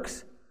and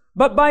works,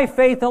 but by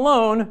faith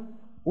alone,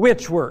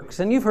 which works.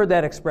 And you've heard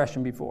that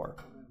expression before.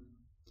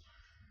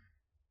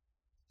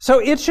 So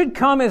it should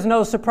come as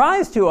no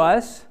surprise to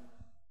us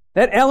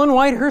that Ellen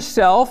White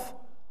herself,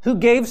 who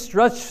gave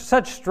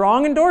such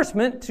strong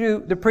endorsement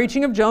to the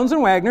preaching of Jones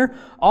and Wagner,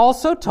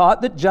 also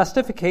taught that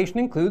justification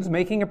includes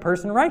making a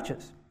person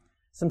righteous.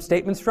 Some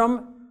statements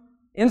from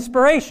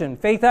Inspiration.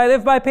 Faith I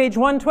Live by page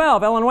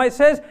 112. Ellen White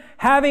says,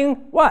 having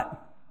what?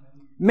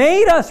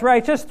 Made us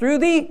righteous through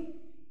the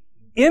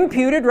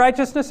imputed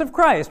righteousness of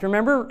Christ.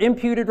 Remember,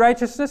 imputed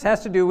righteousness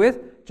has to do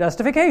with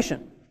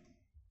justification.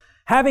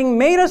 Having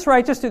made us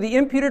righteous through the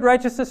imputed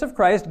righteousness of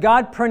Christ,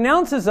 God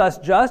pronounces us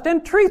just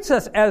and treats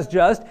us as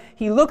just.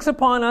 He looks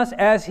upon us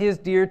as His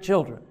dear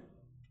children.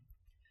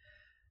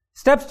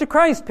 Steps to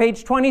Christ,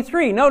 page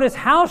 23. Notice,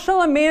 how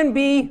shall a man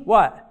be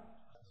what?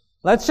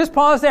 Let's just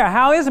pause there.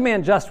 How is a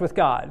man just with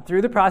God?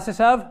 Through the process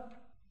of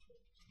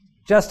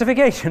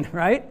justification,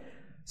 right?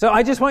 So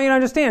I just want you to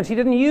understand, she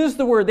didn't use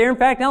the word there. In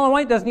fact, Ellen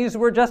White doesn't use the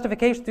word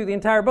justification through the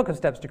entire book of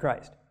Steps to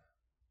Christ.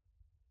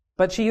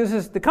 But she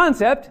uses the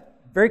concept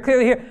very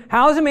clearly here.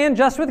 How is a man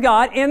just with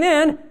God? And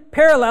then,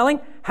 paralleling,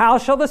 how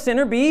shall the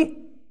sinner be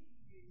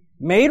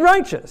made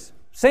righteous?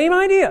 Same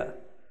idea.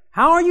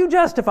 How are you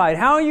justified?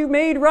 How are you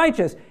made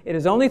righteous? It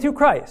is only through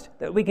Christ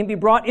that we can be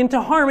brought into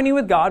harmony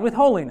with God, with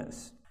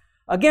holiness.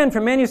 Again,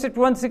 from manuscript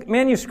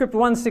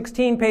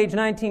 116, page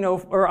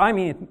 1904,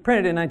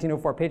 printed in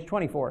 1904, page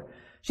 24.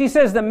 She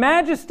says, the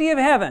majesty of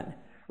heaven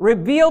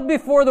revealed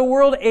before the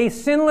world a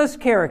sinless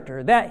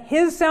character, that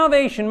his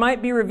salvation might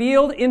be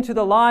revealed in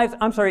the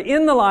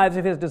lives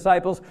of his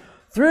disciples.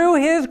 Through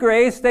his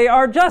grace they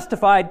are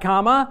justified,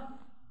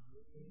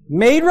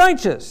 made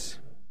righteous.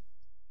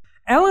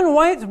 Ellen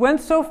White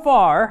went so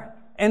far,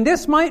 and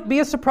this might be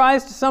a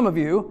surprise to some of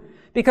you,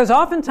 because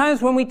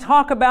oftentimes when we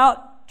talk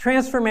about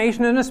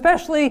transformation, and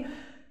especially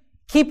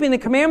keeping the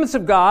commandments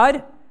of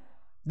God,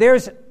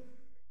 there's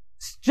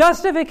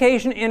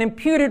justification and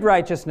imputed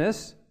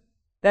righteousness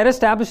that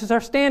establishes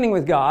our standing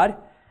with God,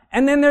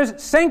 and then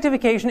there's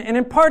sanctification and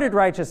imparted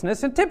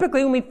righteousness. And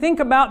typically when we think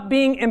about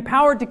being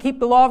empowered to keep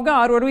the law of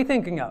God, what are we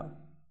thinking of?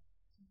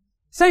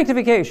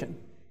 Sanctification.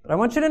 But I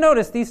want you to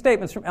notice these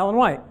statements from Ellen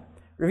White.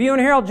 Review and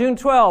Herald, July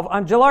 12,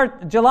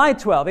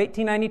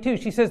 1892.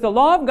 She says, the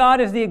law of God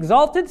is the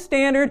exalted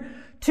standard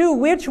to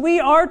which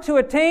we are to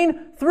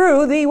attain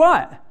through the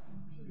what?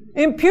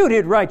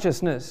 Imputed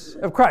righteousness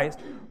of Christ.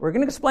 We're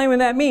going to explain what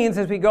that means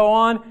as we go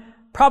on,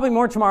 probably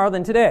more tomorrow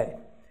than today.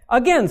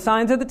 Again,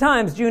 Signs of the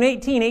Times, June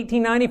 18,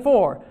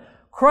 1894.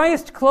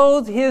 Christ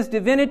clothed his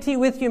divinity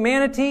with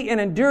humanity and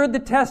endured the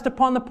test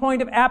upon the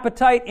point of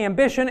appetite,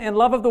 ambition, and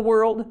love of the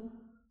world.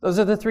 Those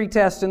are the three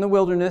tests in the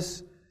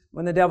wilderness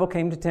when the devil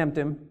came to tempt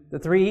him. The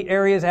three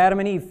areas Adam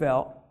and Eve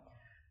fell.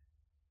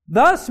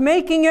 Thus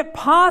making it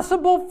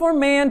possible for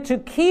man to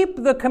keep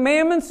the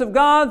commandments of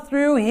God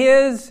through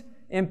his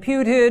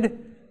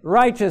imputed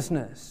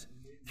righteousness.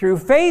 Through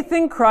faith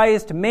in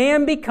Christ,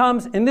 man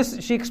becomes, and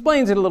this, she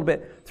explains it a little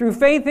bit. Through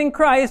faith in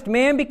Christ,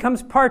 man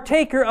becomes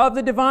partaker of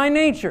the divine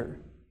nature.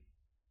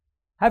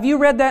 Have you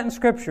read that in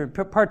Scripture?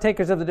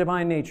 Partakers of the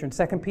divine nature in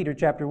 2 Peter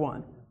chapter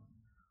 1.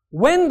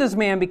 When does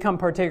man become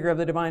partaker of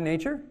the divine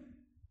nature?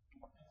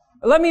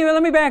 Let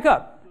me back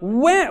up.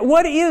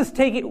 What is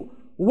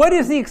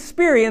the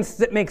experience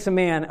that makes a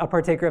man a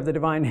partaker of the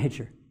divine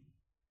nature?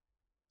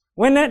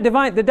 When the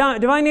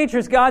divine nature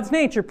is God's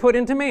nature put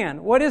into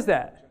man. What is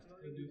that?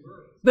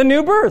 The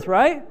new birth,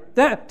 right?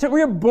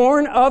 We're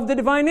born of the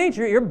divine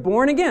nature. You're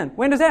born again.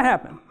 When does that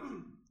happen?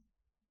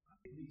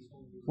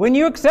 When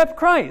you accept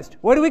Christ.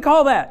 What do we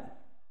call that?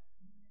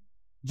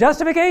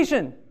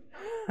 Justification.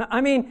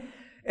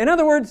 In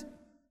other words,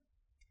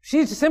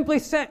 she's simply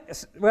saying,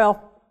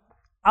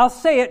 I'll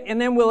say it and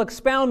then we'll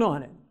expound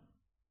on it.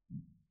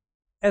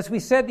 As we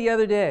said the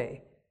other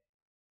day,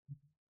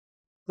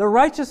 the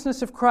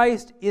righteousness of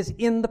Christ is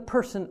in the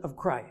person of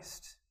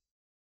Christ.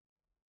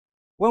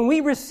 When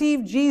we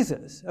receive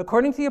Jesus,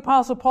 according to the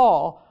Apostle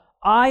Paul,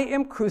 I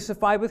am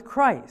crucified with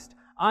Christ.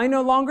 I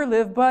no longer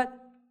live, but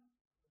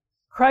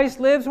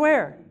Christ lives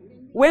where?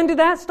 When did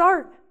that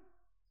start?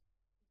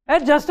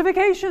 At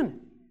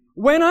justification.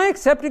 When I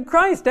accepted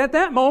Christ, at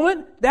that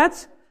moment,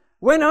 that's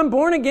when I'm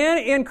born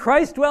again and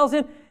Christ dwells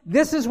in.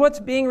 This is what's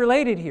being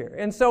related here.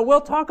 And so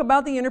we'll talk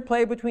about the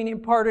interplay between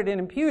imparted and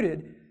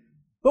imputed.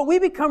 But we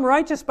become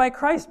righteous by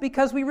Christ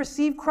because we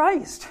receive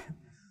Christ.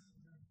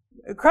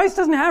 Christ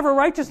doesn't have a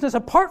righteousness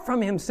apart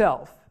from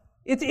himself.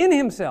 It's in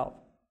himself.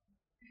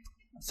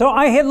 So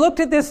I had looked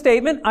at this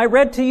statement. I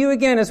read to you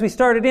again as we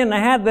started in. I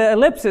had the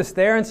ellipsis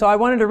there, and so I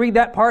wanted to read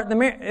that part in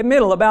the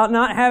middle about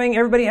not having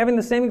everybody having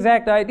the same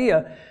exact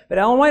idea. But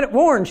Ellen White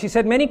warned. She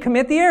said, many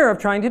commit the error of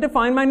trying to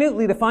define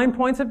minutely the fine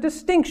points of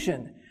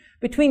distinction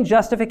between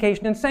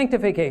justification and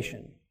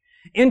sanctification.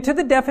 Into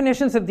the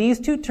definitions of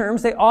these two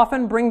terms, they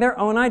often bring their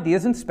own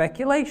ideas and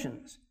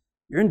speculations.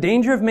 You're in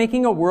danger of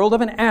making a world of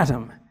an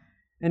atom,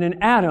 and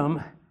an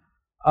atom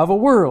of a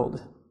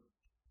world.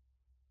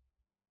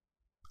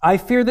 I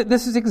fear that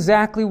this is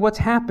exactly what's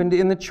happened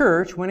in the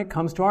church when it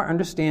comes to our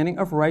understanding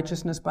of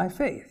righteousness by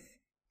faith.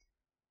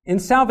 In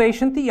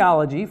salvation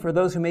theology, for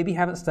those who maybe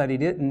haven't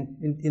studied it,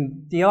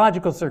 in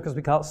theological circles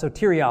we call it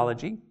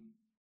soteriology,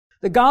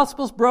 the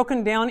gospel is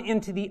broken down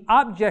into the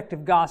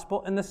objective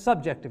gospel and the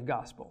subjective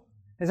gospel.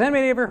 Has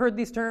anybody ever heard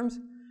these terms?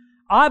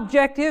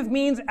 Objective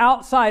means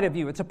outside of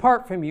you. It's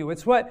apart from you.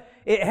 It's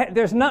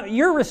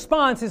your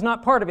response is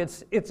not part of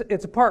it.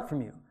 It's apart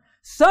from you.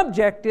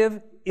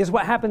 Subjective is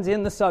what happens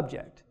in the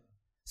subject.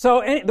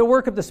 So the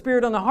work of the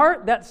Spirit on the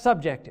heart, that's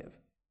subjective.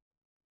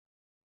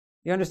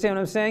 You understand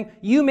what I'm saying?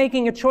 You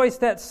making a choice,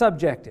 that's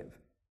subjective.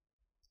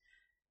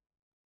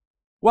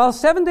 While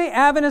Seventh-day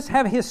Adventists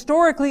have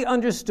historically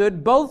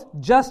understood both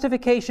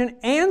justification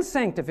and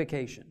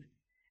sanctification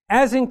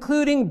as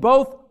including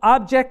both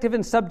objective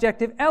and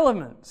subjective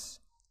elements,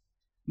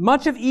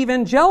 much of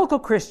evangelical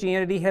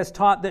Christianity has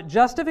taught that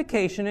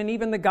justification and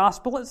even the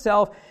gospel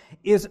itself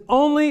is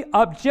only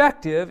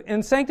objective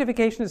and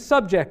sanctification is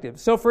subjective.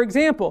 So, for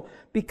example,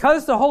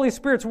 because the Holy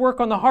Spirit's work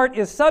on the heart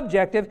is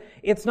subjective,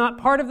 it's not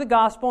part of the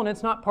gospel and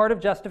it's not part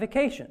of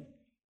justification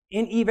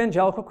in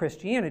evangelical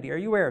Christianity. Are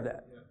you aware of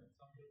that?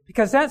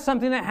 Because that's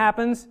something that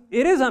happens.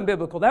 It is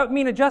unbiblical. That would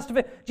mean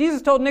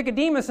Jesus told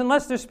Nicodemus,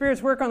 unless their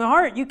spirits work on the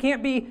heart, you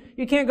can't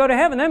go to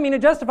heaven. That would mean a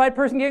justified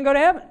person can't go to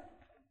heaven.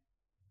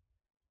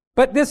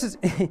 But this is,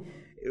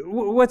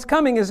 what's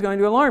coming is going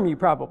to alarm you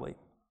probably.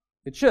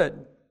 It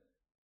should.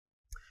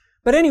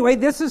 But anyway,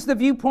 this is the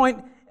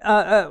viewpoint.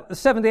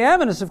 Seventh-day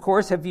Adventists, of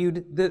course, have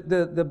viewed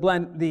the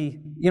blend,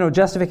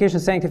 justification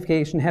and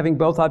sanctification having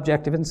both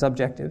objective and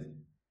subjective.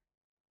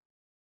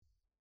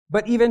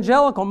 But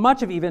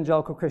much of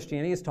evangelical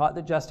Christianity is taught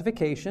that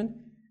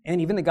justification, and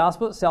even the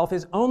gospel itself,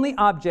 is only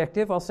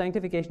objective, while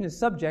sanctification is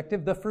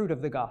subjective, the fruit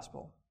of the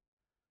gospel.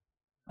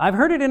 I've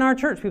heard it in our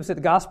church. People say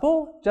the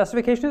gospel,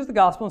 justification is the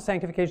gospel, and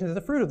sanctification is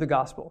the fruit of the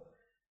gospel.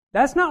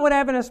 That's not what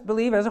Adventists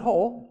believe as a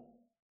whole.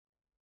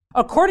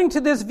 According to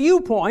this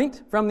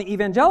viewpoint from the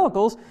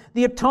evangelicals,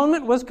 the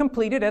atonement was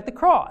completed at the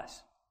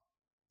cross.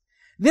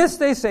 This,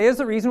 they say, is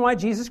the reason why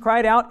Jesus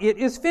cried out, "It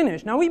is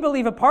finished." Now, we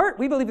believe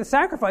the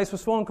sacrifice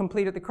was full and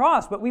complete at the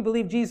cross, but we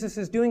believe Jesus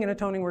is doing an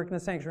atoning work in the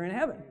sanctuary in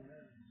heaven.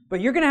 But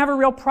you're going to have a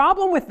real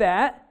problem with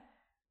that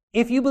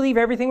if you believe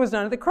everything was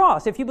done at the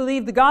cross. If you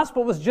believe the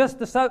gospel was just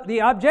the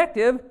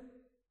objective.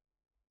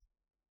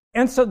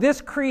 And so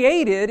this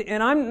created,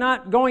 and I'm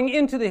not going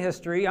into the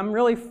history, I'm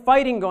really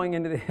fighting going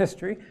into the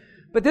history,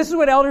 but this is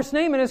what Elder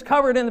Snyman has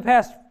covered in the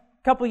past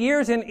couple of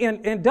years,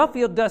 and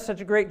Duffield does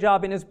such a great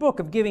job in his book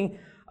of giving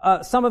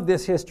some of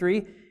this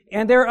history.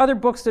 And there are other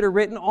books that are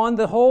written on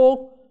the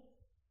whole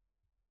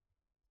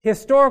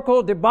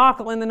historical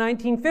debacle in the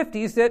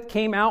 1950s that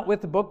came out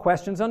with the book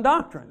Questions on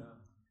Doctrine,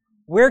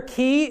 where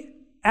key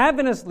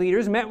Adventist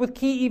leaders met with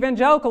key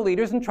evangelical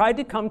leaders and tried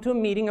to come to a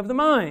meeting of the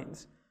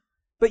minds.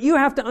 But you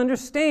have to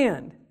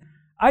understand,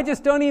 I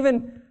just don't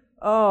even,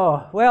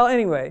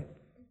 anyway.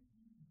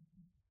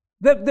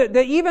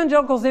 The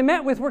evangelicals they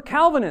met with were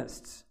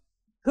Calvinists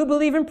who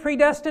believe in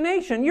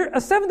predestination. A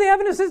Seventh-day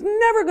Adventist is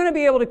never going to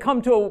be able to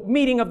come to a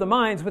meeting of the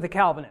minds with a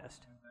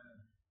Calvinist,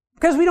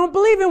 because we don't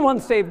believe in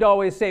once saved,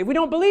 always saved. We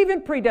don't believe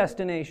in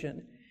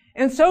predestination.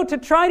 And so to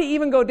try to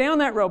even go down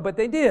that road, but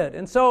they did.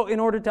 And so in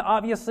order to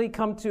obviously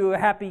come to a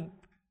happy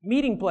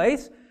meeting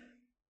place,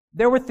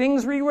 there were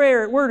things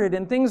reworded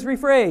and things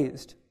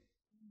rephrased.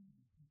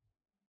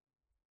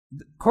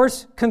 Of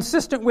course,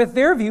 consistent with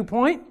their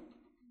viewpoint,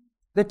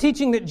 the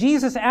teaching that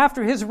Jesus,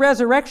 after his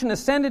resurrection,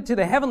 ascended to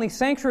the heavenly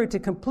sanctuary to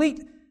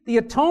complete the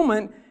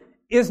atonement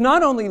is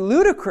not only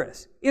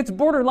ludicrous, it's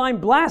borderline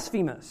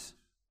blasphemous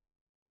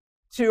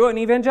to an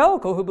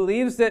evangelical who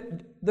believes that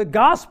the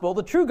gospel,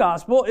 the true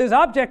gospel, is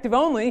objective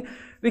only,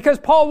 because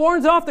Paul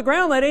warns off the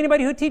ground, let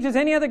anybody who teaches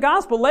any other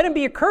gospel, let him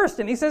be accursed.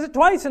 And he says it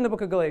twice in the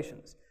book of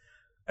Galatians.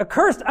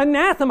 Accursed,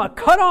 anathema,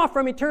 cut off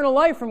from eternal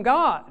life from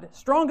God.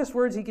 Strongest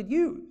words he could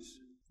use.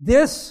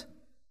 This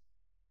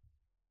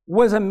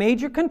was a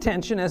major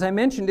contention, as I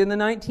mentioned, in the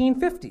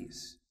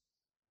 1950s.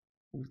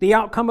 The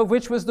outcome of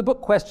which was the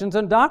book Questions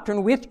on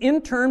Doctrine, which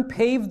in turn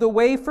paved the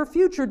way for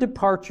future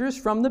departures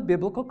from the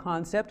biblical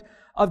concept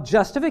of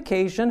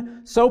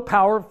justification so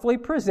powerfully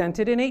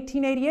presented in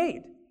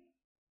 1888.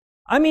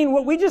 I mean,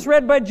 what we just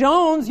read by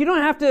Jones, you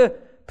don't have to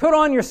put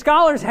on your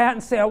scholar's hat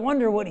and say, I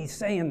wonder what he's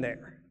saying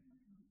there.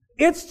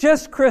 It's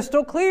just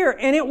crystal clear.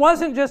 And it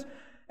wasn't just,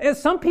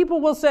 as some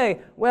people will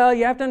say, well,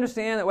 you have to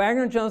understand that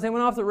Wagner and Jones, they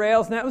went off the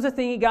rails, and that was a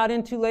thing he got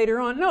into later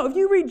on. No, if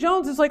you read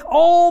Jones, it's like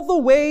all the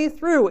way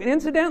through. And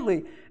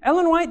incidentally,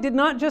 Ellen White did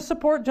not just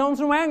support Jones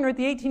and Wagner at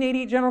the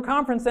 1888 General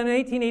Conference, then in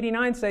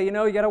 1889 say,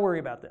 you got to worry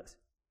about this.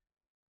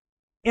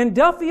 And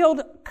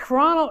Duffield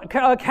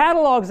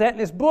catalogs that in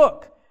his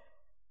book.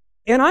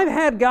 And I've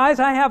had guys,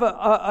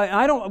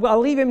 I'll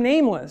leave him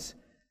nameless.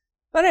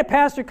 But I had a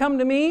pastor come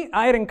to me,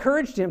 I had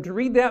encouraged him to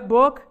read that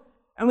book.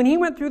 And when he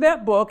went through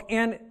that book,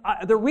 and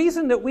the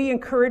reason that we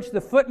encourage the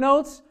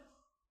footnotes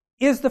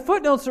is the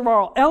footnotes are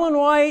all Ellen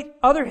White,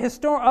 other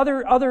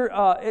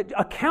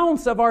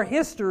accounts of our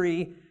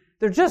history.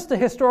 They're just the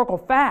historical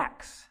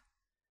facts.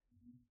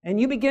 And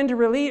you begin to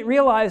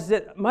realize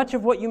that much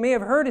of what you may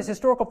have heard is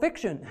historical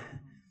fiction.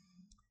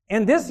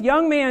 And this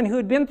young man who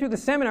had been through the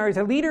seminaries,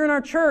 a leader in our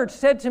church,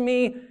 said to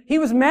me, he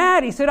was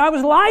mad. He said, I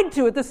was lied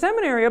to at the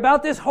seminary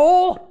about this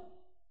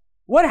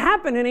what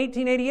happened in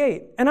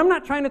 1888. And I'm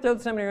not trying to throw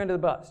the seminary under the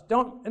bus.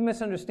 Don't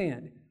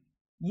misunderstand.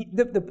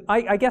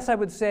 I guess I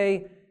would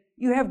say,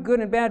 you have good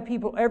and bad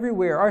people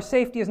everywhere. Our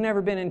safety has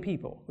never been in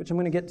people, which I'm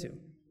going to get to.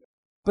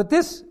 But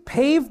this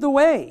paved the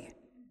way.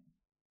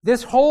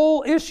 This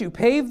whole issue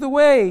paved the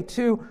way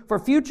for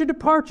future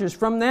departures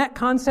from that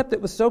concept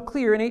that was so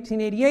clear in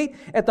 1888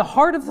 at the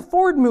heart of the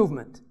Ford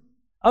movement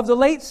of the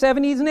late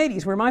 70s and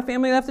 80s, where my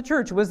family left the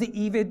church, was the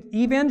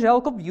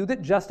evangelical view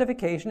that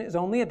justification is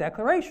only a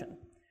declaration.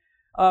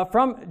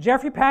 From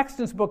Jeffrey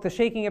Paxton's book, The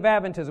Shaking of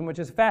Adventism, which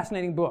is a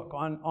fascinating book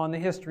on the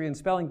history and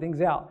spelling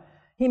things out,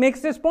 he makes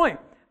this point.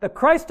 The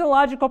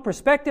Christological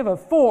perspective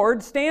of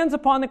Ford stands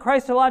upon the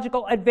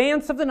Christological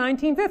advance of the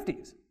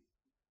 1950s.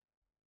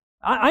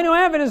 I know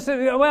Adventists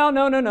say, well,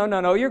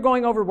 no, you're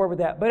going overboard with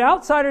that. But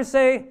outsiders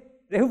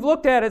who've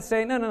looked at it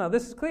say, no,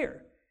 this is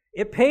clear.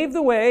 It paved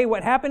the way,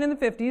 what happened in the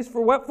 50s,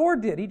 for what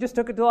Ford did. He just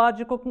took it to a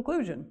logical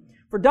conclusion.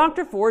 For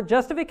Dr. Ford,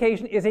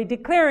 justification is a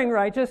declaring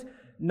righteous,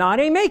 not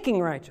a making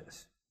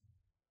righteous.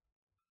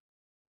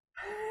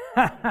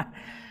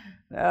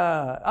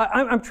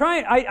 I'll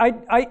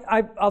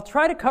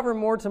try to cover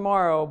more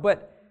tomorrow,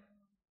 but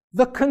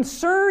the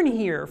concern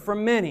here for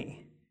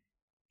many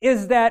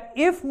is that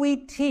if we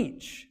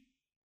teach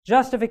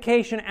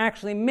justification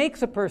actually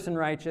makes a person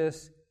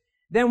righteous,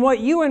 then what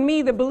you and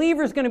me, the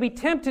believer, is going to be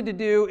tempted to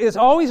do is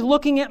always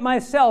looking at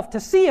myself to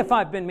see if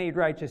I've been made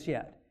righteous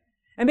yet.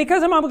 And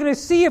because I'm not going to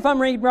see if I'm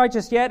made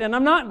righteous yet, and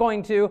I'm not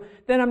going to,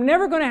 then I'm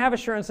never going to have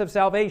assurance of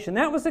salvation.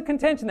 That was the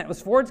contention. That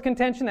was Ford's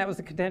contention. That was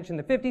the contention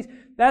in the 50s.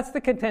 That's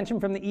the contention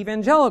from the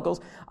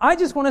evangelicals. I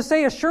just want to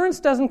say assurance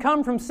doesn't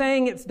come from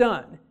saying it's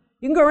done.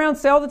 You can go around and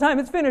say all the time,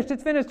 it's finished,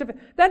 it's finished.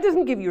 That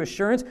doesn't give you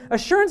assurance.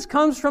 Assurance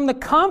comes from the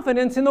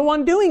confidence in the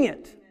one doing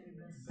it.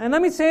 And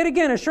let me say it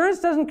again. Assurance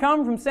doesn't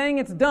come from saying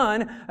it's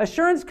done.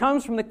 Assurance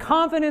comes from the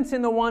confidence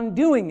in the one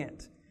doing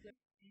it.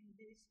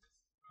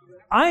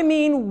 I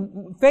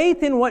mean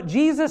faith in what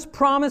Jesus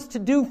promised to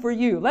do for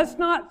you. Let's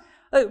not,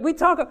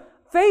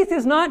 faith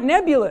is not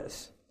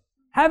nebulous.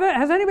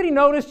 Has anybody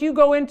noticed you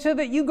go into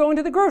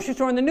the grocery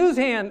store in the news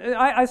hand?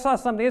 I saw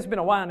something, it's been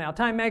a while now,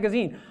 Time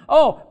magazine.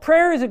 Oh,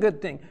 prayer is a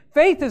good thing.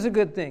 Faith is a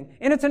good thing.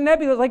 And it's a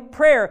nebulous, like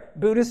prayer.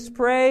 Buddhists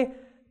pray,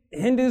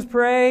 Hindus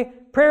pray.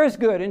 Prayer is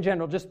good in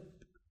general, just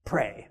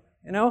pray.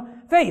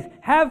 Faith,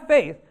 have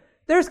faith.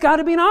 There's got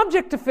to be an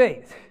object to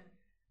faith.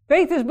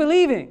 Faith is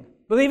believing.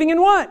 Believing in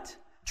what?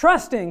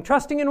 Trusting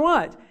in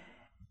what?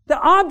 The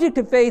object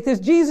of faith is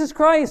Jesus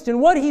Christ and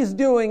what He's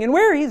doing and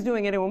where He's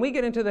doing it. And when we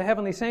get into the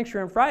heavenly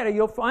sanctuary on Friday,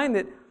 you'll find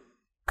that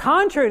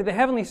contrary to the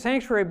heavenly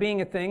sanctuary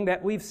being a thing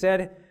that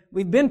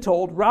we've been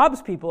told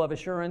robs people of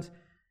assurance,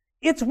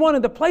 it's one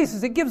of the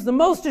places that gives the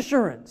most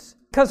assurance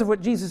because of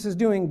what Jesus is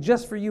doing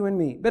just for you and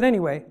me. But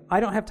anyway, I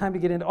don't have time to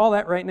get into all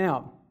that right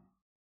now.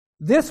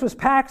 This was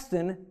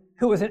Paxton,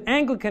 who was an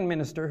Anglican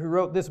minister who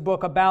wrote this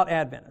book about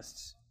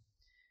Adventists.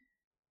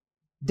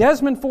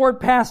 Desmond Ford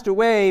passed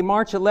away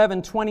March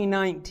 11,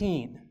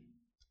 2019.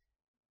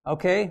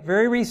 Okay,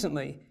 very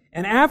recently.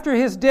 And after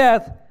his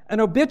death, an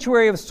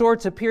obituary of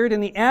sorts appeared in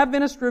the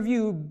Adventist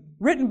Review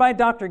written by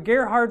Dr.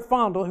 Gerhard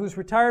Fondel, who's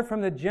retired from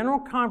the General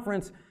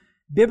Conference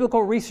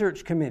Biblical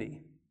Research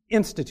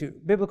Institute.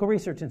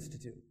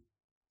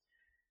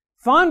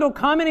 Fondel,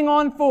 commenting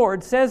on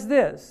Ford, says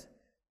this: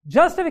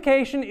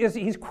 justification is,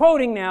 he's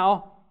quoting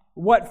now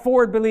what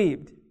Ford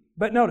believed.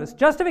 But notice,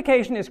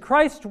 justification is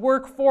Christ's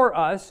work for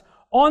us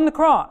on the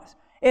cross.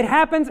 It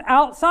happens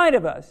outside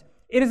of us.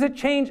 It is a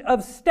change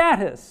of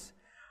status.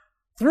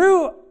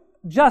 Through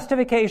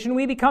justification,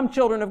 we become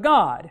children of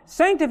God.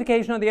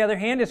 Sanctification, on the other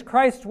hand, is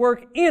Christ's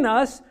work in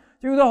us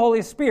through the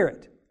Holy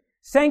Spirit.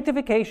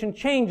 Sanctification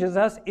changes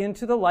us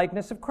into the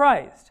likeness of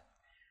Christ.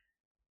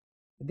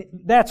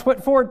 That's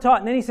what Ford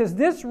taught. And then he says,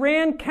 this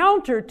ran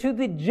counter to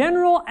the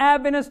general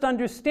Adventist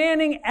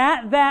understanding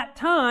at that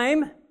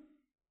time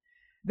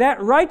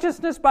that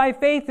righteousness by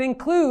faith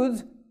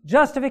includes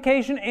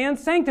justification and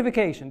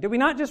sanctification. Did we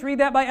not just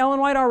read that by Ellen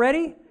White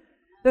already?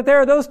 That there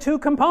are those two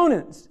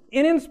components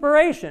in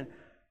inspiration.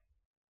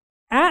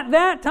 At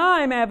that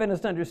time,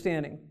 Adventist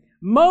understanding.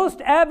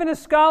 Most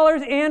Adventist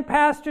scholars and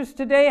pastors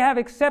today have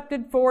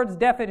accepted Ford's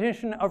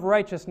definition of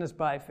righteousness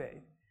by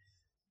faith.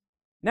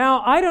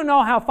 Now, I don't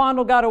know how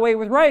Fondel got away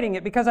with writing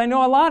it, because I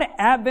know a lot of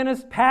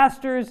Adventist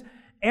pastors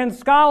and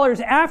scholars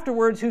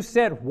afterwards who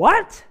said,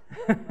 what?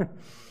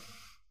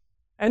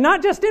 And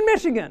not just in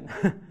Michigan.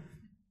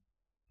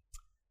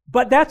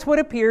 But that's what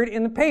appeared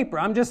in the paper.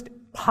 I'm just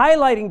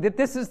highlighting that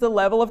this is the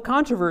level of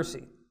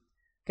controversy.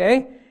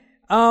 Okay?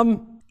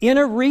 In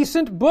a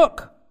recent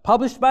book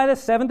published by the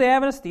Seventh-day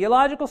Adventist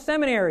Theological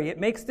Seminary, it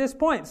makes this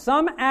point.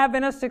 Some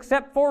Adventists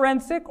accept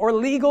forensic or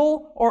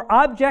legal or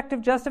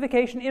objective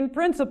justification in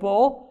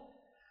principle,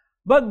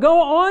 but go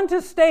on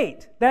to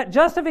state that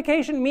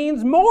justification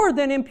means more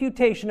than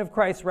imputation of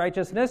Christ's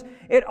righteousness.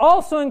 It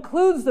also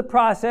includes the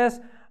process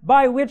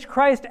by which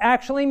Christ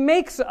actually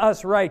makes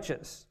us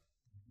righteous.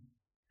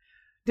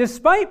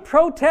 Despite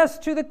protests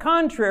to the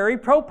contrary,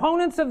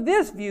 proponents of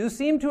this view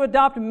seem to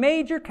adopt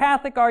major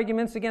Catholic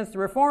arguments against the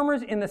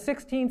Reformers in the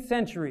 16th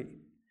century.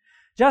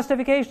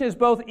 Justification is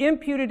both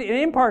imputed and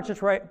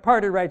imparted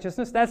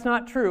righteousness. That's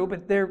not true,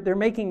 but they're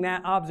making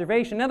that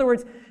observation. In other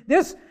words,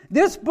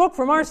 this book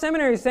from our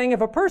seminary is saying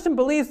if a person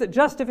believes that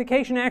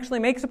justification actually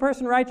makes a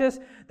person righteous,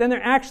 then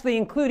they're actually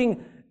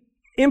including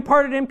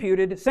imparted,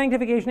 imputed,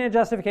 sanctification, and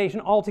justification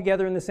all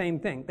together in the same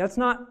thing. That's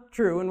not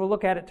true, and we'll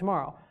look at it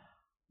tomorrow.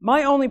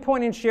 My only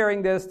point in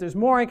sharing this, there's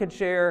more I could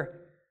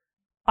share.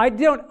 I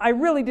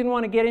really didn't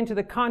want to get into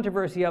the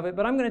controversy of it,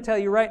 but I'm going to tell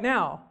you right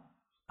now.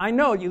 I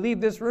know you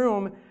leave this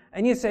room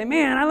and you say,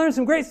 man, I learned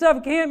some great stuff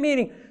at camp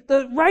meeting.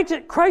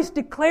 Christ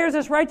declares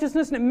us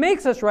righteousness and it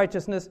makes us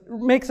righteous.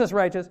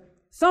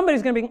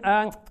 Somebody's going to be,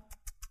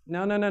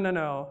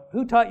 no.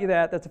 Who taught you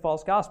that? That's a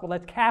false gospel.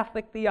 That's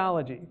Catholic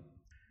theology.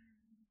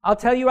 I'll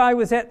tell you, I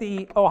was at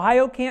the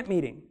Ohio camp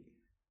meeting.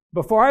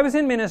 Before I was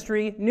in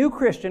ministry, new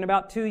Christian,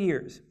 about 2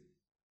 years.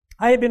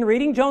 I had been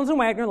reading Jones and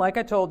Wagner, like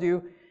I told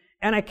you,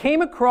 and I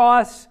came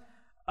across,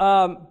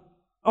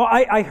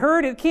 I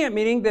heard at camp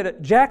meeting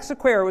that Jack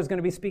Sequeira was going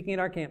to be speaking at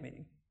our camp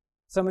meeting.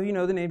 Some of you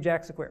know the name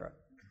Jack Sequeira.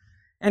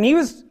 And he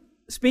was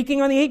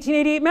speaking on the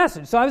 1888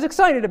 message, so I was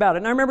excited about it.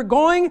 And I remember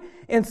going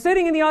and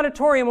sitting in the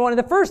auditorium, and one of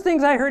the first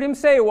things I heard him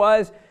say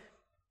was,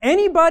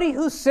 anybody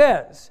who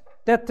says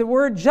that the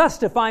word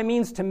justify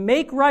means to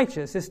make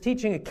righteous is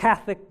teaching a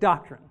Catholic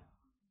doctrine.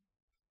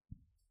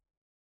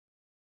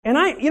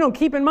 And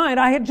keep in mind,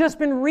 I had just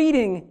been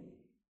reading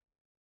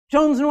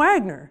Jones and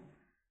Wagner.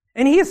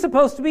 And he is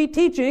supposed to be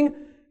teaching,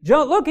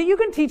 look, you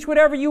can teach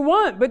whatever you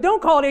want, but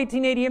don't call it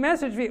 1888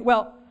 message.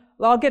 Well,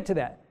 I'll get to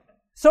that.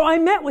 So I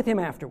met with him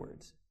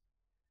afterwards.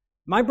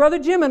 My brother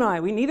Jim and I,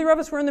 neither of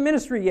us were in the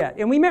ministry yet,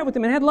 and we met with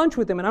him and had lunch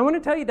with him. And I want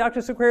to tell you, Dr.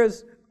 Sequeira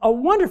is a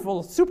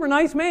wonderful, super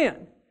nice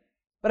man,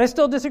 but I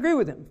still disagree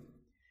with him.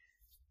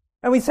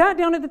 And we sat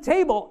down at the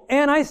table,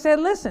 and I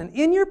said, listen,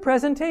 in your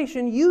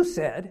presentation, you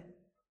said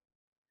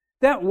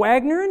that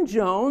Wagner and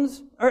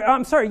Jones,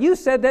 you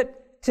said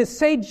that to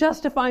say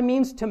justify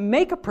means to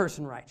make a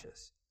person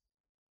righteous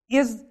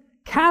is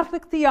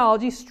Catholic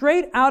theology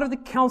straight out of the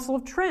Council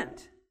of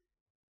Trent.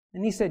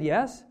 And he said,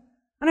 yes.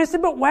 And I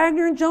said, but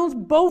Wagner and Jones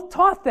both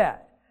taught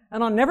that.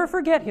 And I'll never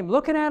forget him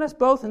looking at us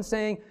both and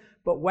saying,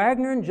 but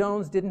Wagner and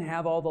Jones didn't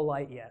have all the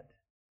light yet.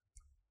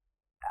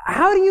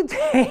 How do you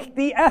take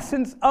the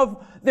essence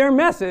of their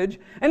message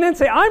and then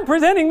say, I'm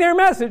presenting their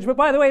message, but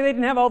by the way, they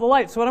didn't have all the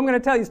light. So what I'm going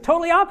to tell you is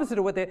totally opposite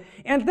of what they...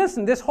 And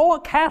listen, this whole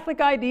Catholic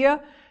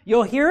idea,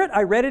 you'll hear it.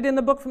 I read it in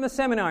the book from the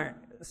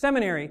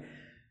seminary.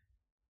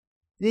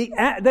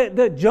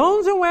 The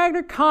Jones and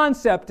Wagner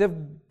concept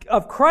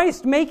of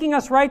Christ making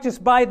us righteous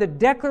by the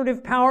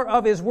declarative power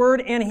of His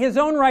Word and His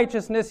own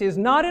righteousness is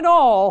not at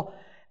all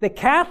the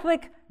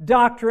Catholic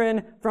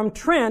doctrine from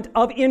Trent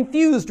of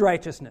infused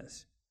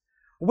righteousness.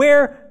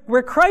 Where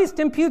Christ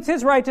imputes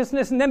His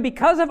righteousness, and then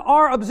because of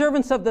our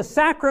observance of the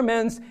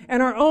sacraments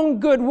and our own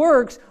good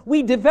works,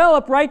 we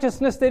develop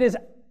righteousness that is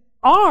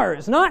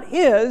ours, not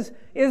His,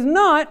 is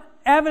not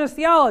Adventist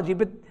theology.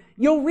 But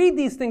you'll read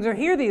these things or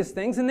hear these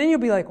things, and then you'll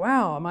be like,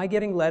 wow, am I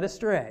getting led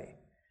astray?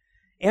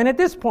 And at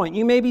this point,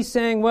 you may be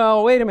saying,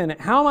 well, wait a minute,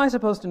 how am I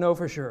supposed to know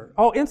for sure?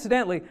 Oh,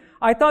 incidentally,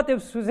 I thought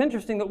this was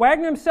interesting that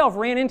Wagner himself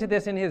ran into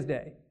this in his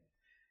day.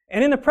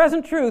 And in a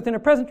Present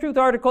Truth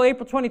article,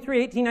 April 23,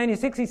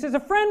 1896, he says, a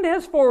friend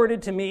has forwarded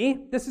to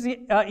me, this is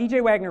E.J.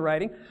 Wagner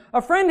writing,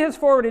 a friend has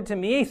forwarded to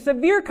me a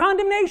severe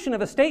condemnation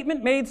of a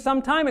statement made some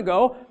time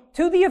ago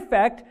to the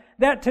effect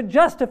that to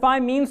justify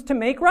means to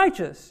make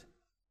righteous.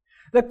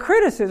 The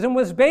criticism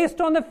was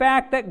based on the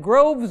fact that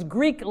Grove's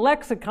Greek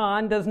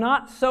lexicon does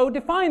not so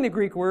define the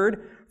Greek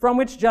word from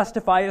which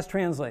justify is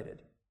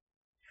translated.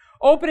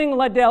 Opening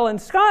Liddell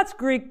and Scott's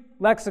Greek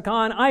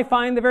lexicon, I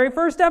find the very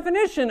first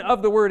definition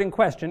of the word in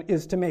question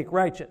is to make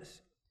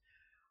righteous.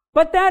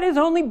 But that is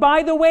only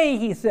by the way,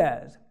 he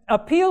says.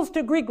 Appeals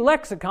to Greek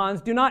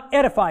lexicons do not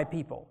edify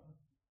people.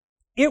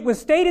 It was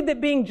stated that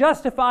being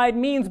justified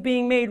means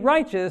being made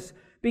righteous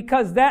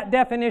because that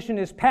definition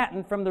is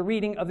patent from the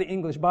reading of the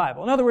English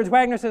Bible. In other words,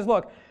 Wagner says,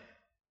 look,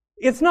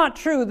 it's not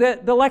true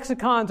that the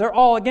lexicons are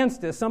all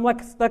against this. Some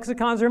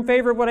lexicons are in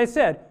favor of what I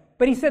said.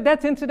 But he said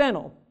that's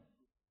incidental.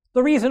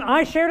 The reason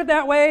I shared it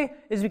that way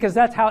is because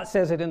that's how it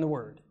says it in the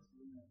Word.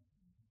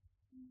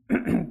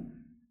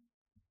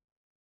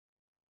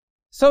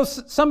 So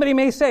somebody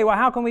may say, well,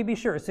 how can we be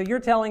sure? So you're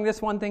telling this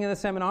one thing in the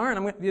seminar,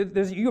 and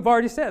you've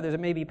already said there's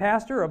maybe a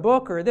pastor or a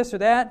book or this or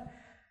that.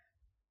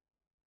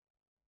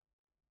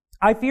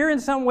 I fear in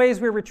some ways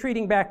we're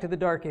retreating back to the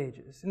Dark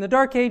Ages. In the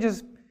Dark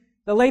Ages,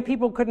 the lay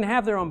people couldn't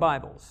have their own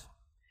Bibles.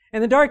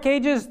 In the Dark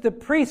Ages, the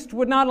priest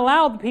would not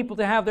allow the people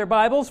to have their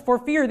Bibles for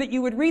fear that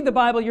you would read the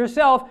Bible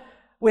yourself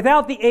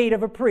without the aid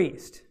of a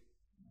priest.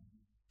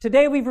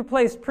 Today we've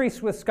replaced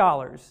priests with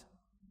scholars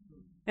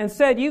and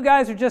said, you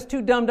guys are just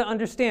too dumb to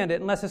understand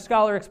it unless a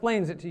scholar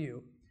explains it to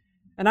you.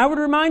 And I would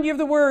remind you of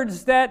the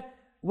words that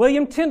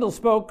William Tyndale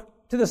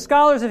spoke to the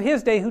scholars of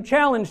his day who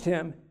challenged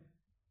him.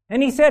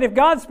 And he said, if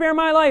God spare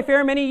my life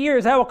ere many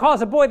years, I will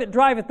cause a boy that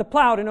driveth the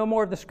plow to know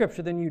more of the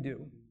Scripture than you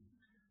do.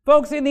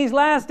 Folks, in these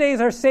last days,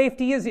 our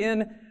safety is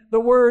in the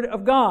Word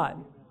of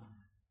God.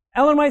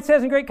 Ellen White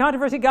says in Great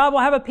Controversy, God will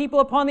have a people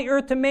upon the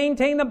earth to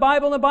maintain the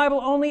Bible and the Bible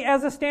only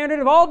as a standard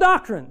of all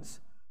doctrines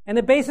and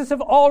the basis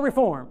of all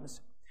reforms.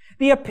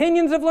 The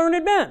opinions of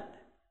learned men,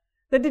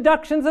 the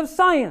deductions of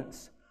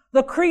science,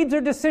 the creeds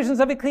or decisions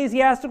of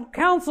ecclesiastical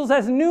councils,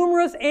 as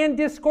numerous and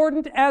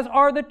discordant as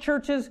are the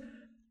churches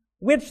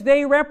which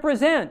they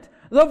represent,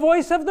 the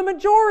voice of the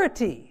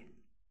majority.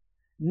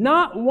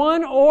 Not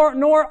one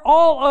nor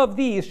all of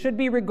these should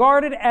be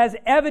regarded as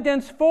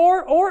evidence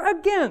for or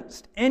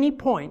against any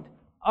point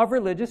of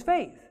religious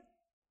faith.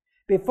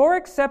 Before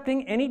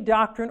accepting any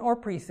doctrine or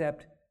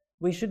precept,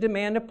 we should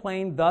demand a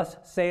plain, thus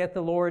saith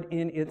the Lord,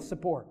 in its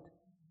support.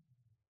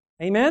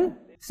 Amen?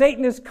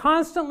 Satan is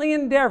constantly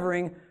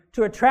endeavoring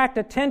to attract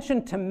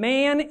attention to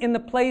man in the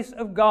place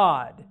of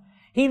God.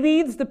 He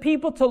leads the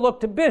people to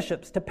look to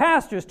bishops, to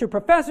pastors, to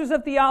professors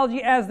of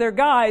theology as their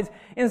guides,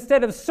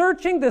 instead of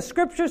searching the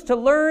Scriptures to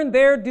learn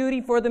their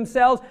duty for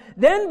themselves.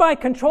 Then, by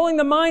controlling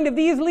the mind of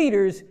these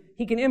leaders,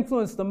 he can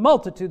influence the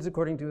multitudes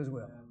according to his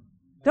will.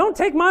 Don't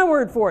take my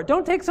word for it.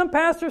 Don't take some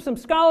pastor, some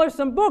scholar,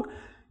 some book.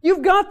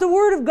 You've got the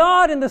Word of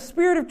God and the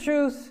Spirit of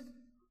truth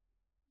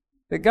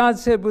that God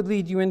said would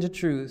lead you into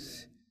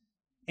truth.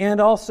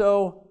 And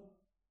also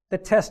the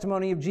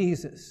testimony of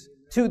Jesus,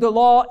 to the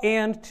law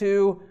and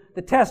to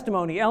the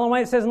testimony. Ellen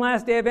White says in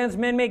Last Day Events,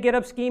 men may get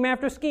up scheme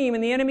after scheme,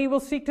 and the enemy will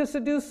seek to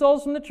seduce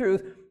souls from the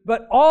truth,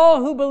 but all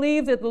who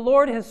believe that the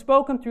Lord has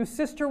spoken through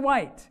Sister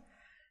White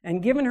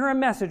and given her a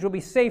message will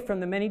be safe from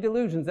the many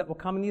delusions that will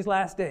come in these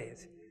last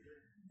days.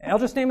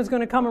 Elder Snyman is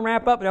going to come and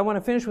wrap up, but I want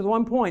to finish with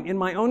one point. In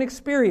my own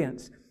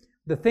experience,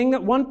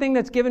 one thing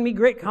that's given me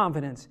great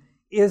confidence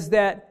is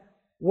that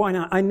when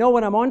I know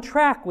when I'm on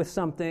track with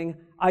something,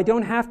 I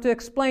don't have to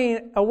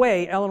explain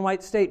away Ellen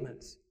White's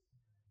statements.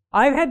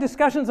 I've had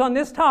discussions on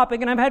this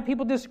topic, and I've had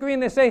people disagree,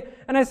 and I say,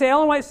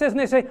 Ellen White says, and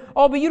they say,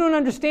 oh, but you don't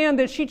understand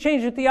that she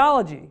changed her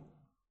theology.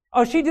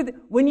 Oh, she did.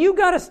 When you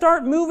got to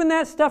start moving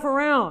that stuff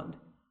around,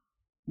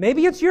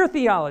 maybe it's your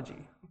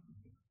theology.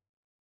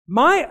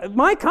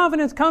 My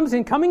confidence comes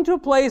in coming to a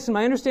place in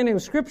my understanding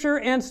of Scripture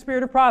and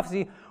spirit of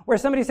prophecy where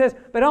somebody says,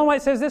 but Ellen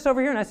White says this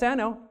over here, and I say, I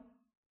know.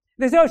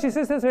 They say, oh, she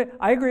says this.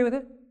 I agree with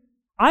it.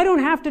 I don't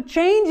have to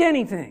change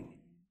anything.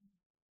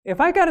 If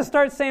I got to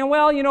start saying,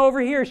 well, over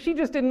here, she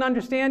just didn't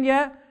understand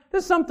yet,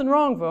 there's something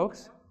wrong,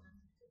 folks.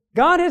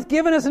 God has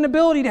given us an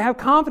ability to have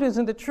confidence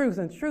in the truth,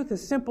 and truth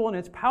is simple and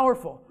it's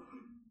powerful.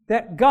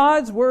 That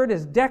God's Word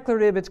is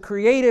declarative, it's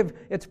creative,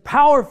 it's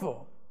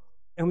powerful.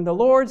 And when the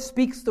Lord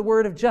speaks the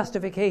word of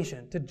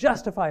justification, to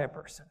justify a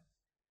person,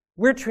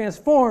 we're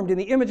transformed in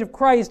the image of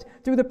Christ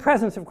through the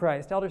presence of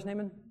Christ. Elder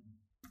Snyman?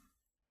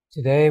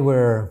 Today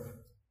we're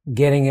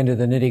getting into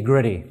the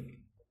nitty-gritty.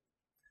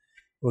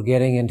 We're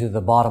getting into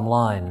the bottom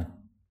line.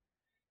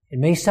 It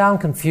may sound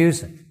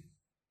confusing.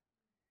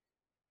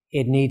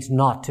 It needs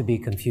not to be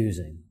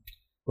confusing.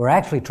 We're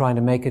actually trying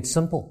to make it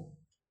simple.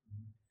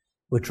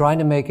 We're trying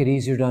to make it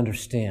easier to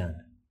understand.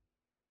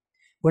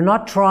 We're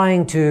not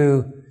trying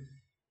to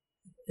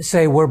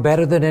say we're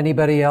better than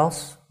anybody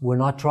else. We're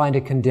not trying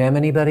to condemn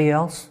anybody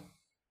else.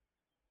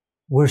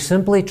 We're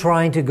simply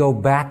trying to go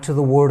back to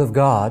the Word of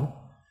God,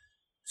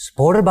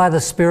 supported by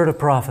the Spirit of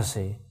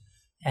prophecy,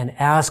 and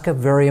ask a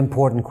very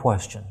important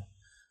question.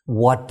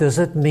 What does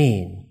it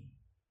mean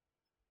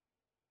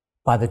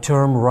by the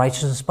term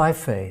righteousness by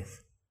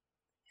faith?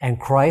 And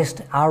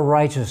Christ, our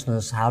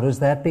righteousness, how does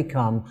that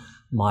become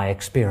my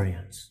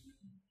experience?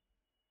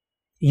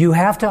 You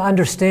have to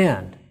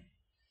understand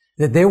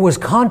that there was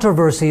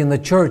controversy in the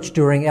church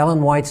during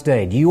Ellen White's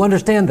day. Do you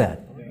understand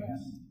that?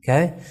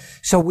 Okay?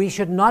 So we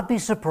should not be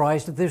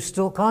surprised that there's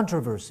still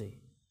controversy.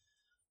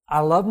 I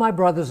love my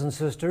brothers and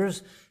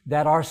sisters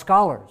that are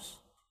scholars,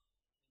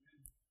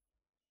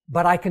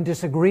 but I can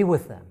disagree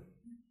with them.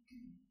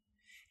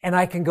 And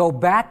I can go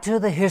back to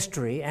the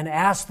history and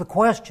ask the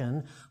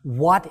question,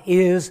 what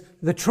is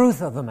the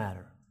truth of the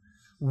matter?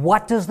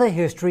 What does the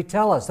history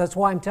tell us? That's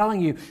why I'm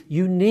telling you,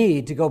 you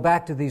need to go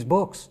back to these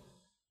books.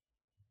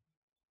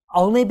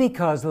 Only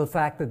because of the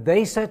fact that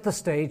they set the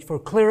stage for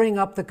clearing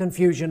up the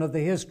confusion of the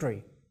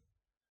history.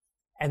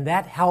 And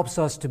that helps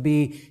us to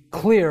be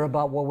clear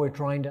about what we're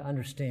trying to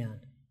understand,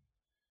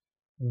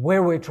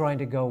 where we're trying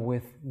to go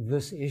with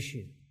this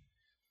issue.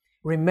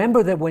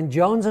 Remember that when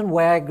Jones and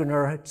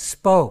Wagner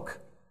spoke,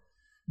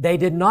 they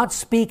did not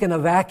speak in a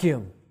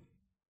vacuum.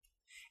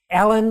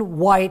 Ellen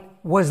White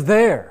was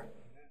there.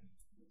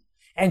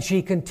 And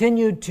she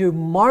continued to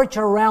march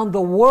around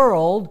the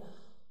world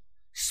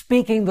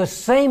speaking the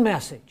same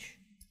message,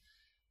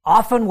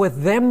 often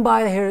with them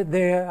by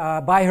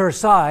her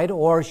side,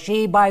 or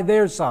she by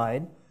their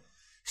side,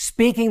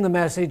 speaking the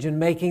message and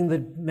making the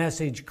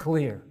message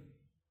clear.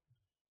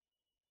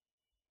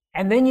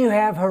 And then you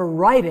have her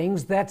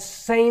writings that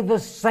say the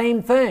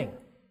same thing.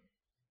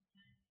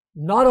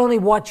 Not only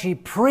what she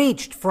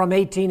preached from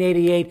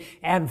 1888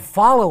 and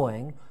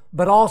following,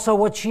 but also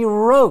what she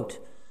wrote.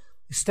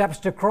 Steps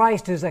to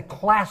Christ is a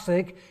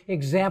classic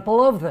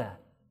example of that.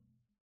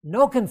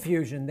 No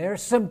confusion there.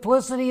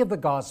 Simplicity of the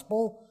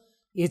gospel,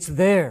 it's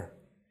there.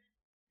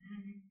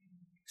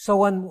 So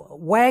when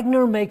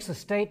Wagner makes a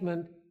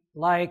statement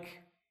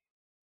like,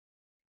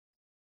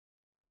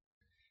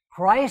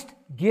 Christ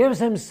gives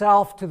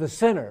himself to the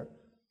sinner,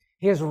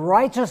 his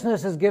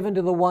righteousness is given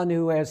to the one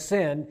who has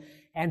sinned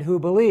and who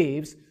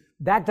believes,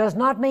 that does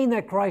not mean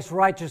that Christ's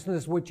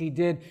righteousness, which he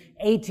did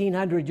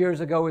 1800 years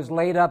ago, is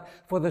laid up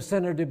for the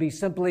sinner to be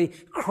simply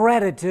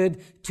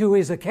credited to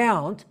his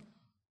account.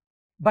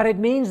 But it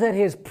means that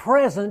his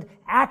present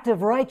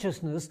active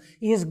righteousness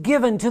is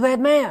given to that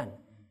man.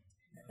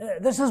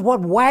 This is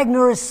what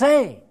Wagner is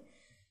saying.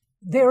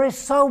 There is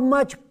so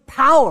much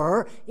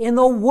power in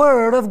the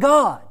Word of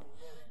God.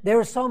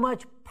 There is so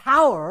much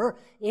power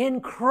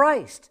in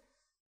Christ.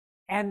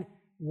 And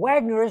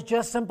Wagner is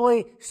just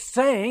simply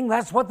saying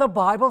that's what the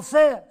Bible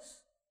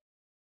says.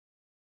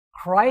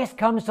 Christ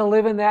comes to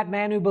live in that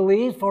man who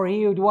believes, for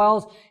he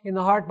dwells in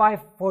the heart by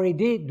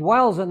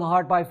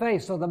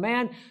faith. So the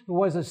man who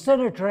was a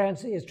sinner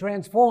is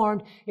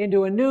transformed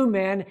into a new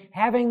man,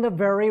 having the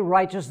very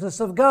righteousness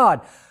of God.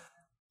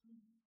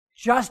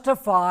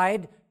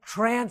 Justified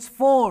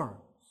transforms.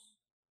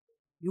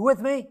 You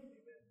with me?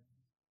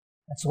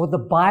 That's what the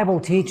Bible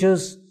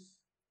teaches,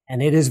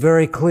 and it is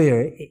very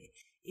clear.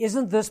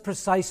 Isn't this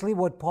precisely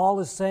what Paul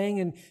is saying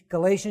in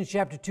Galatians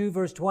chapter 2,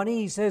 verse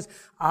 20? He says,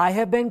 I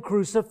have been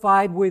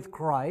crucified with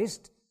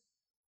Christ.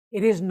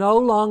 It is no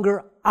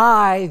longer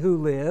I who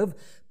live,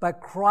 but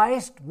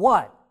Christ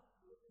what?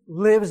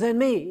 Lives in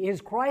me.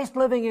 Is Christ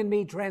living in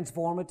me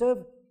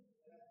transformative?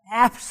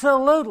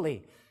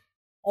 Absolutely.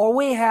 Or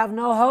we have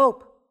no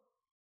hope.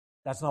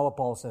 That's not what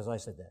Paul says. I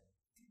said that.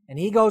 And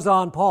he goes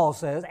on, Paul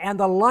says, and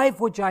the life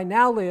which I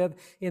now live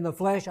in the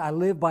flesh, I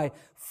live by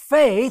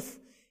faith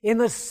in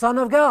the Son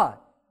of God,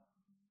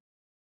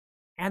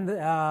 and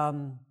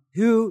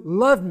who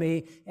loved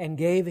me and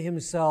gave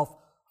himself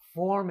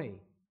for me.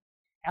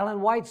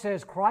 Ellen White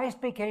says, Christ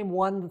became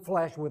one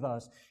flesh with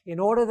us in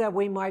order that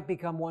we might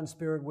become one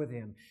spirit with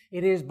him.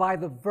 It is by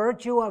the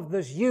virtue of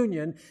this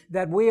union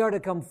that we are to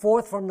come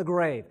forth from the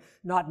grave,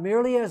 not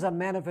merely as a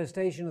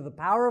manifestation of the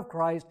power of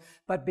Christ,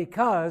 but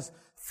because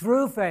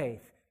through faith,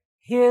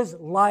 his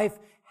life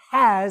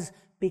has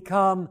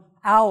become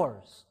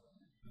ours.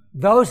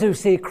 Those who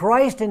see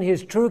Christ in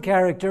his true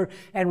character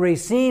and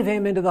receive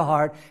him into the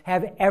heart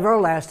have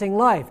everlasting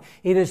life.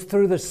 It is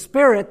through the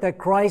Spirit that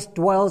Christ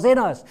dwells in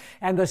us.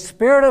 And the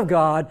Spirit of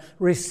God,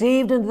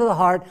 received into the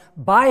heart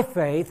by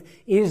faith,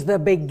 is the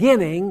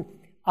beginning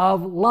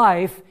of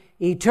life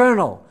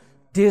eternal,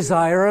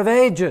 desire of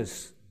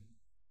ages.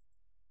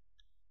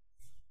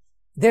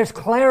 There's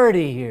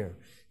clarity here.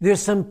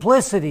 There's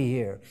simplicity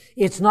here.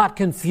 It's not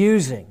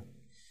confusing.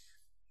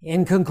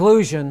 In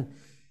conclusion,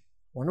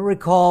 I want to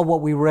recall what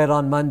we read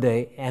on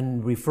Monday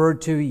and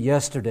referred to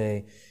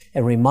yesterday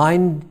and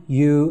remind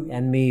you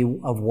and me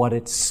of what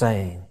it's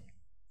saying.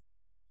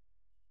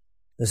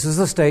 This is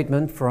a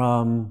statement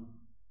from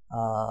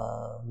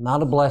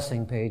Mount of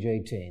Blessing, page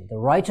 18. The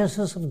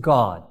righteousness of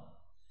God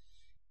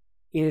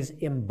is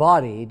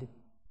embodied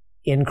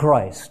in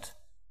Christ.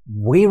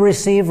 We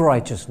receive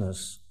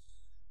righteousness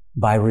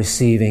by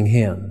receiving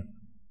him.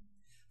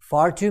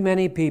 Far too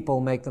many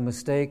people make the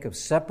mistake of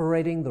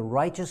separating the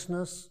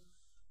righteousness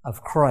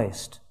of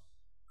Christ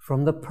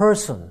from the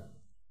person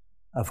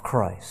of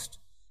Christ,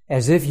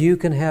 as if you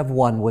can have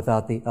one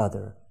without the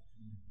other.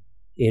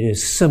 It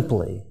is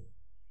simply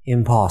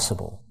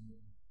impossible.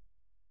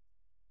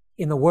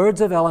 In the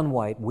words of Ellen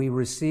White, we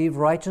receive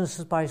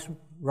righteousness by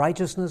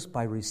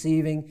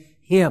receiving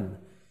him.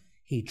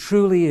 He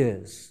truly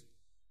is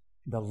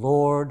the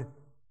Lord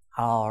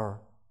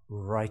our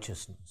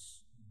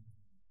righteousness.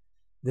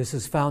 This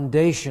is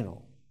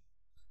foundational.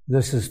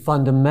 This is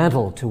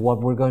fundamental to what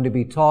we're going to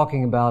be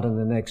talking about in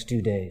the next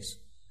 2 days.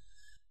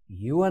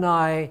 You and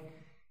I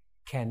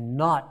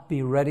cannot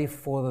be ready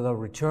for the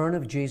return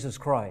of Jesus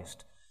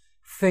Christ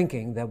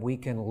thinking that we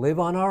can live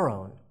on our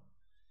own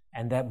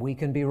and that we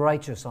can be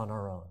righteous on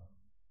our own.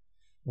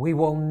 We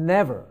will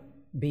never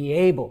be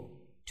able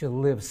to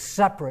live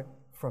separate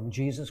from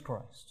Jesus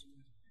Christ.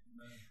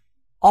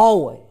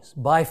 Always,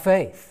 by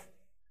faith,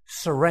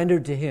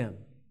 surrendered to him.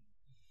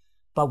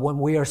 But when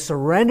we are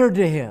surrendered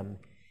to him,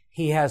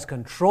 he has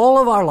control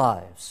of our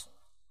lives,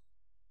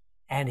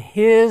 and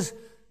his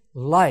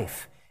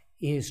life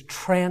is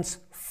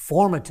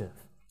transformative,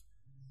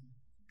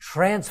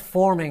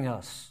 transforming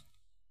us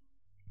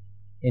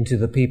into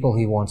the people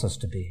he wants us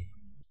to be.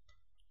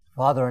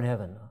 Father in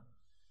heaven,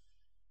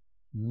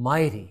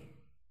 mighty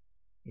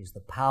is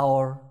the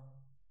power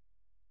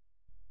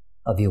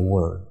of your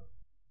word.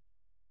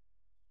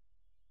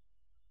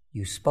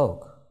 You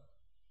spoke,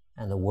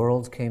 and the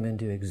worlds came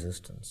into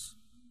existence.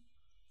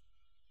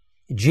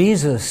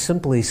 Jesus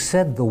simply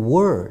said the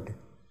word,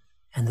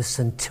 and the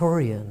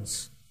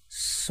centurion's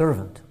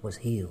servant was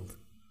healed.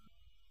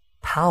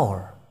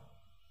 Power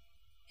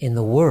in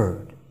the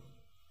word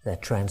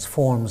that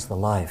transforms the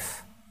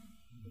life.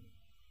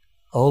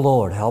 Oh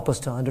Lord, help us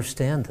to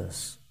understand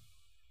this.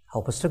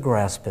 Help us to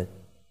grasp it.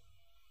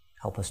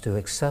 Help us to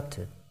accept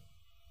it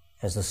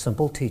as the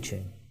simple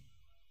teaching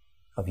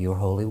of your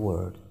holy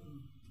word.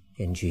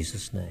 In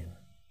Jesus' name,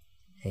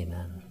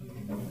 amen.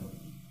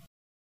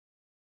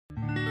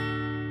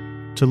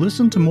 To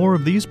listen to more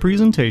of these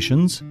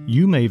presentations,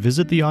 you may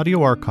visit the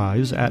audio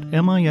archives at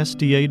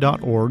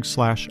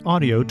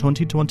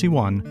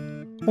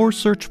misda.org/audio2021 or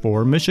search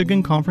for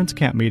Michigan Conference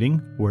Camp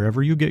Meeting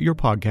wherever you get your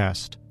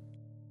podcast.